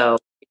 So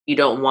you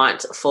don't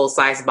want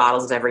full-size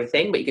bottles of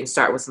everything, but you can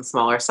start with some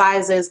smaller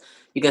sizes.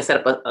 You can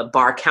set up a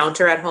bar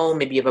counter at home.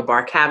 Maybe you have a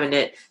bar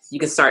cabinet. You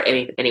can start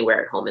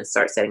anywhere at home and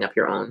start setting up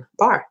your own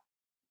bar.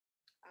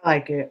 I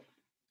like it.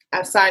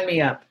 Sign me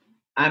up.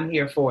 I'm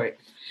here for it.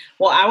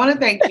 Well, I want to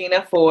thank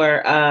Gina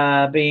for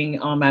being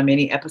on my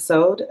mini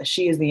episode.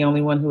 She is the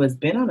only one who has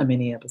been on a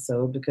mini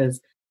episode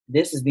because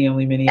this is the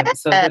only mini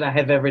episode that I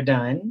have ever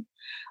done.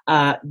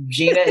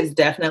 Gina is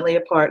definitely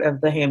a part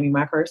of the Hand Me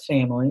My Purse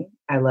family.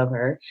 I love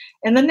her.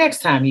 And the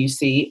next time you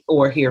see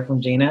or hear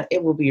from Gina,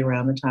 it will be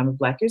around the time of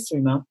Black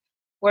History Month,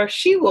 where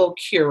she will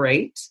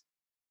curate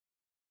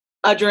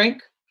a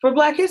drink for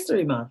Black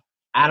History Month.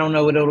 I don't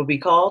know what it'll be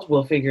called.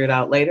 We'll figure it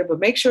out later. But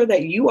make sure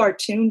that you are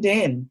tuned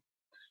in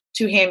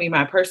to Hand Me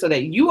My Purse so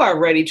that you are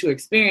ready to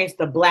experience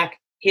the Black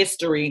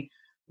History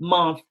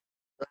Month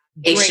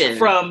drink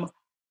from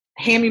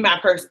Hand Me My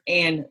Purse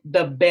and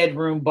the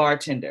Bedroom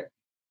Bartender.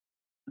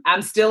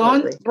 I'm still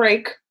on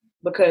break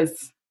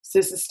because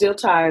sis is still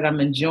tired. I'm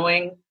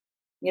enjoying,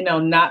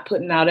 not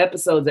putting out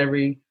episodes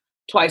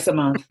twice a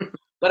month,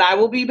 but I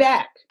will be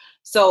back.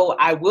 So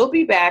I will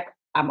be back.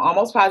 I'm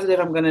almost positive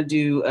I'm going to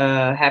do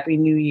a Happy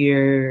New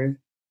Year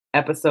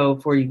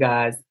episode for you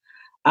guys.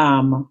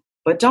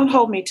 But don't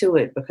hold me to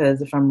it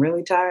because if I'm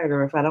really tired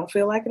or if I don't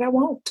feel like it, I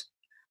won't.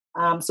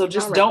 So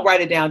just don't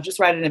write it down. Just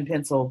write it in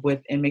pencil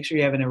and make sure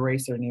you have an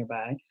eraser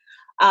nearby.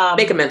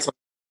 Make a mental.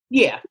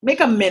 Yeah,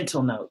 make a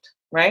mental note,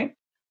 right?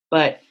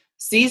 But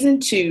season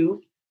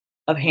 2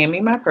 of Hand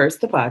Me My Purse,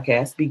 the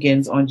podcast,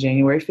 begins on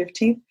January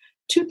 15th,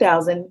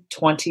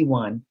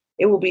 2021.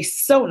 It will be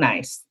so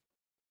nice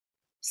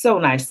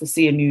to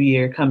see a new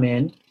year come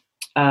in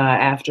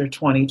after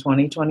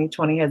 2020.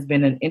 2020 has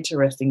been an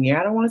interesting year.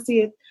 I don't want to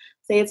say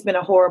it's been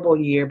a horrible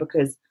year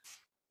because,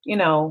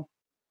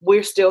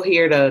 we're still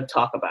here to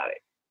talk about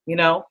it,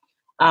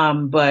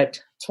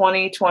 but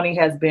 2020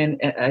 has been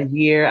a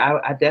year,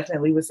 I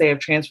definitely would say, of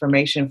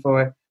transformation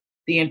for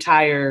the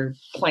entire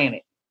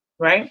planet,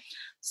 right?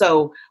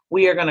 So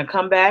we are going to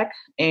come back,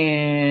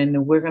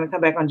 and we're going to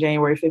come back on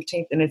January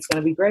 15th, and it's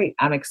going to be great.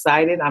 I'm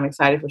excited. I'm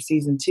excited for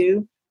season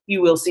 2.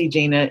 You will see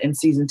Gina in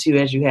season 2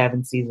 as you have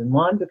in season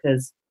 1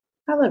 because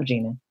I love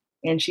Gina,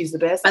 and she's the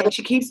best, and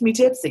she keeps me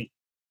tipsy.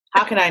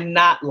 How can I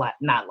not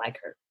like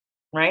her,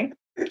 right?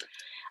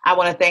 I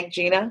want to thank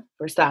Gina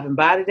for stopping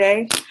by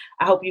today.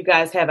 I hope you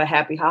guys have a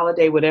happy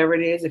holiday, whatever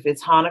it is. If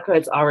it's Hanukkah,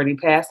 it's already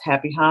passed.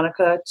 Happy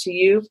Hanukkah to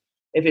you.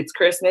 If it's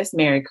Christmas,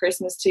 Merry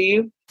Christmas to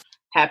you.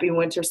 Happy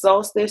winter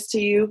solstice to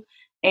you.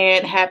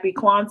 And happy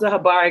Kwanzaa,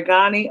 Habari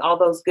Gani, all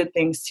those good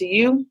things to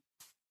you.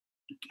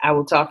 I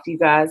will talk to you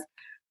guys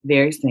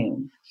very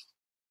soon.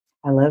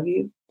 I love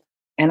you,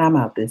 and I'm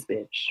out this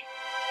bitch.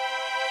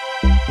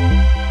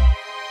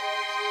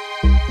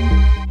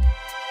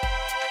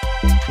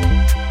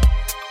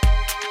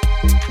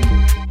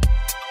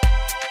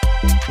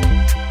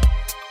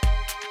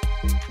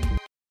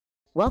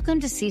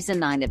 Welcome to Season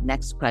 9 of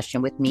Next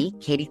Question with me,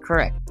 Katie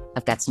Couric.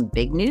 I've got some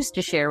big news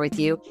to share with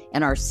you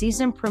in our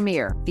season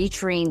premiere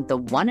featuring the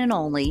one and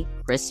only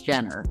Kris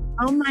Jenner.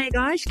 Oh my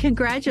gosh,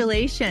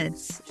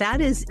 congratulations.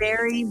 That is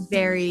very,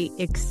 very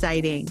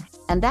exciting.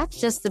 And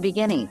that's just the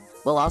beginning.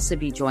 We'll also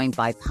be joined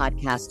by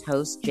podcast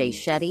hosts Jay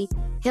Shetty,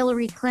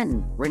 Hillary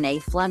Clinton, Renee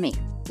Fleming,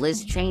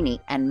 Liz Cheney,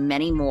 and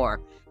many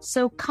more.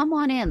 So come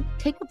on in,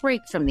 take a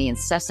break from the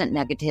incessant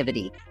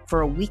negativity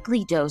for a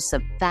weekly dose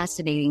of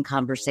fascinating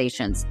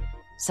conversations.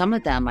 Some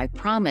of them, I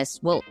promise,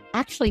 will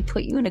actually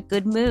put you in a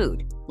good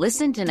mood.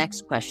 Listen to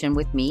Next Question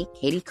with me,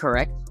 Katie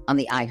Couric, on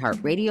the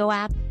iHeartRadio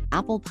app,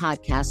 Apple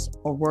Podcasts,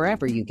 or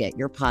wherever you get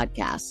your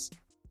podcasts.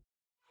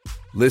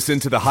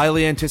 Listen to the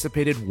highly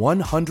anticipated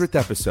 100th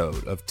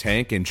episode of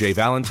Tank and Jay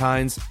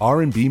Valentine's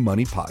R&B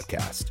Money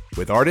Podcast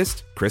with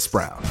artist Chris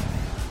Brown.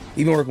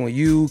 Even working with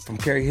you, from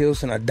Carrie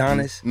Hilson,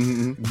 Adonis,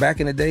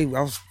 back in the day,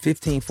 I was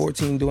 15,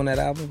 14 doing that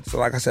album. So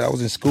like I said, I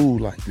was in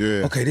school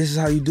okay, this is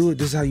how you do it.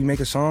 This is how you make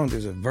a song.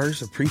 There's a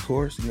verse, a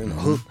pre-chorus, and then a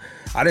hook.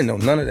 I didn't know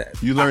none of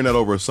that. You learned that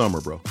over a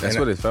summer, bro. That's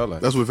what it felt like.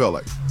 That's what it felt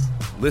like.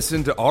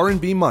 Listen to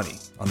R&B Money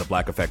on the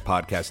Black Effect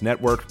Podcast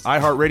Network,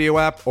 iHeartRadio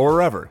app, or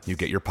wherever you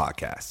get your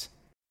podcasts.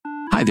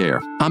 Hi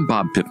there, I'm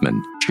Bob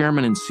Pittman,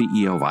 Chairman and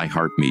CEO of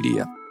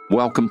iHeartMedia.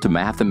 Welcome to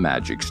Math and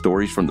Magic,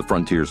 Stories from the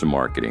Frontiers of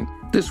Marketing.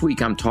 This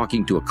week, I'm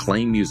talking to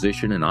acclaimed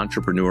musician and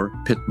entrepreneur,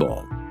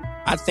 Pitbull.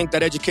 I think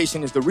that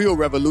education is the real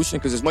revolution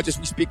because as much as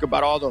we speak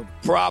about all the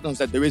problems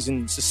that there is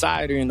in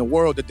society and in the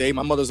world today,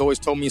 my mother's always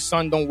told me,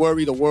 son, don't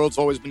worry, the world's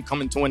always been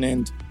coming to an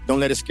end. Don't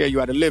let it scare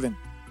you out of living.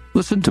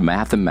 Listen to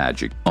Math and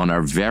Magic on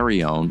our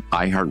very own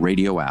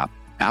iHeartRadio app,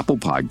 Apple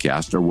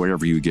Podcast, or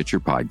wherever you get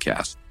your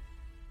podcasts.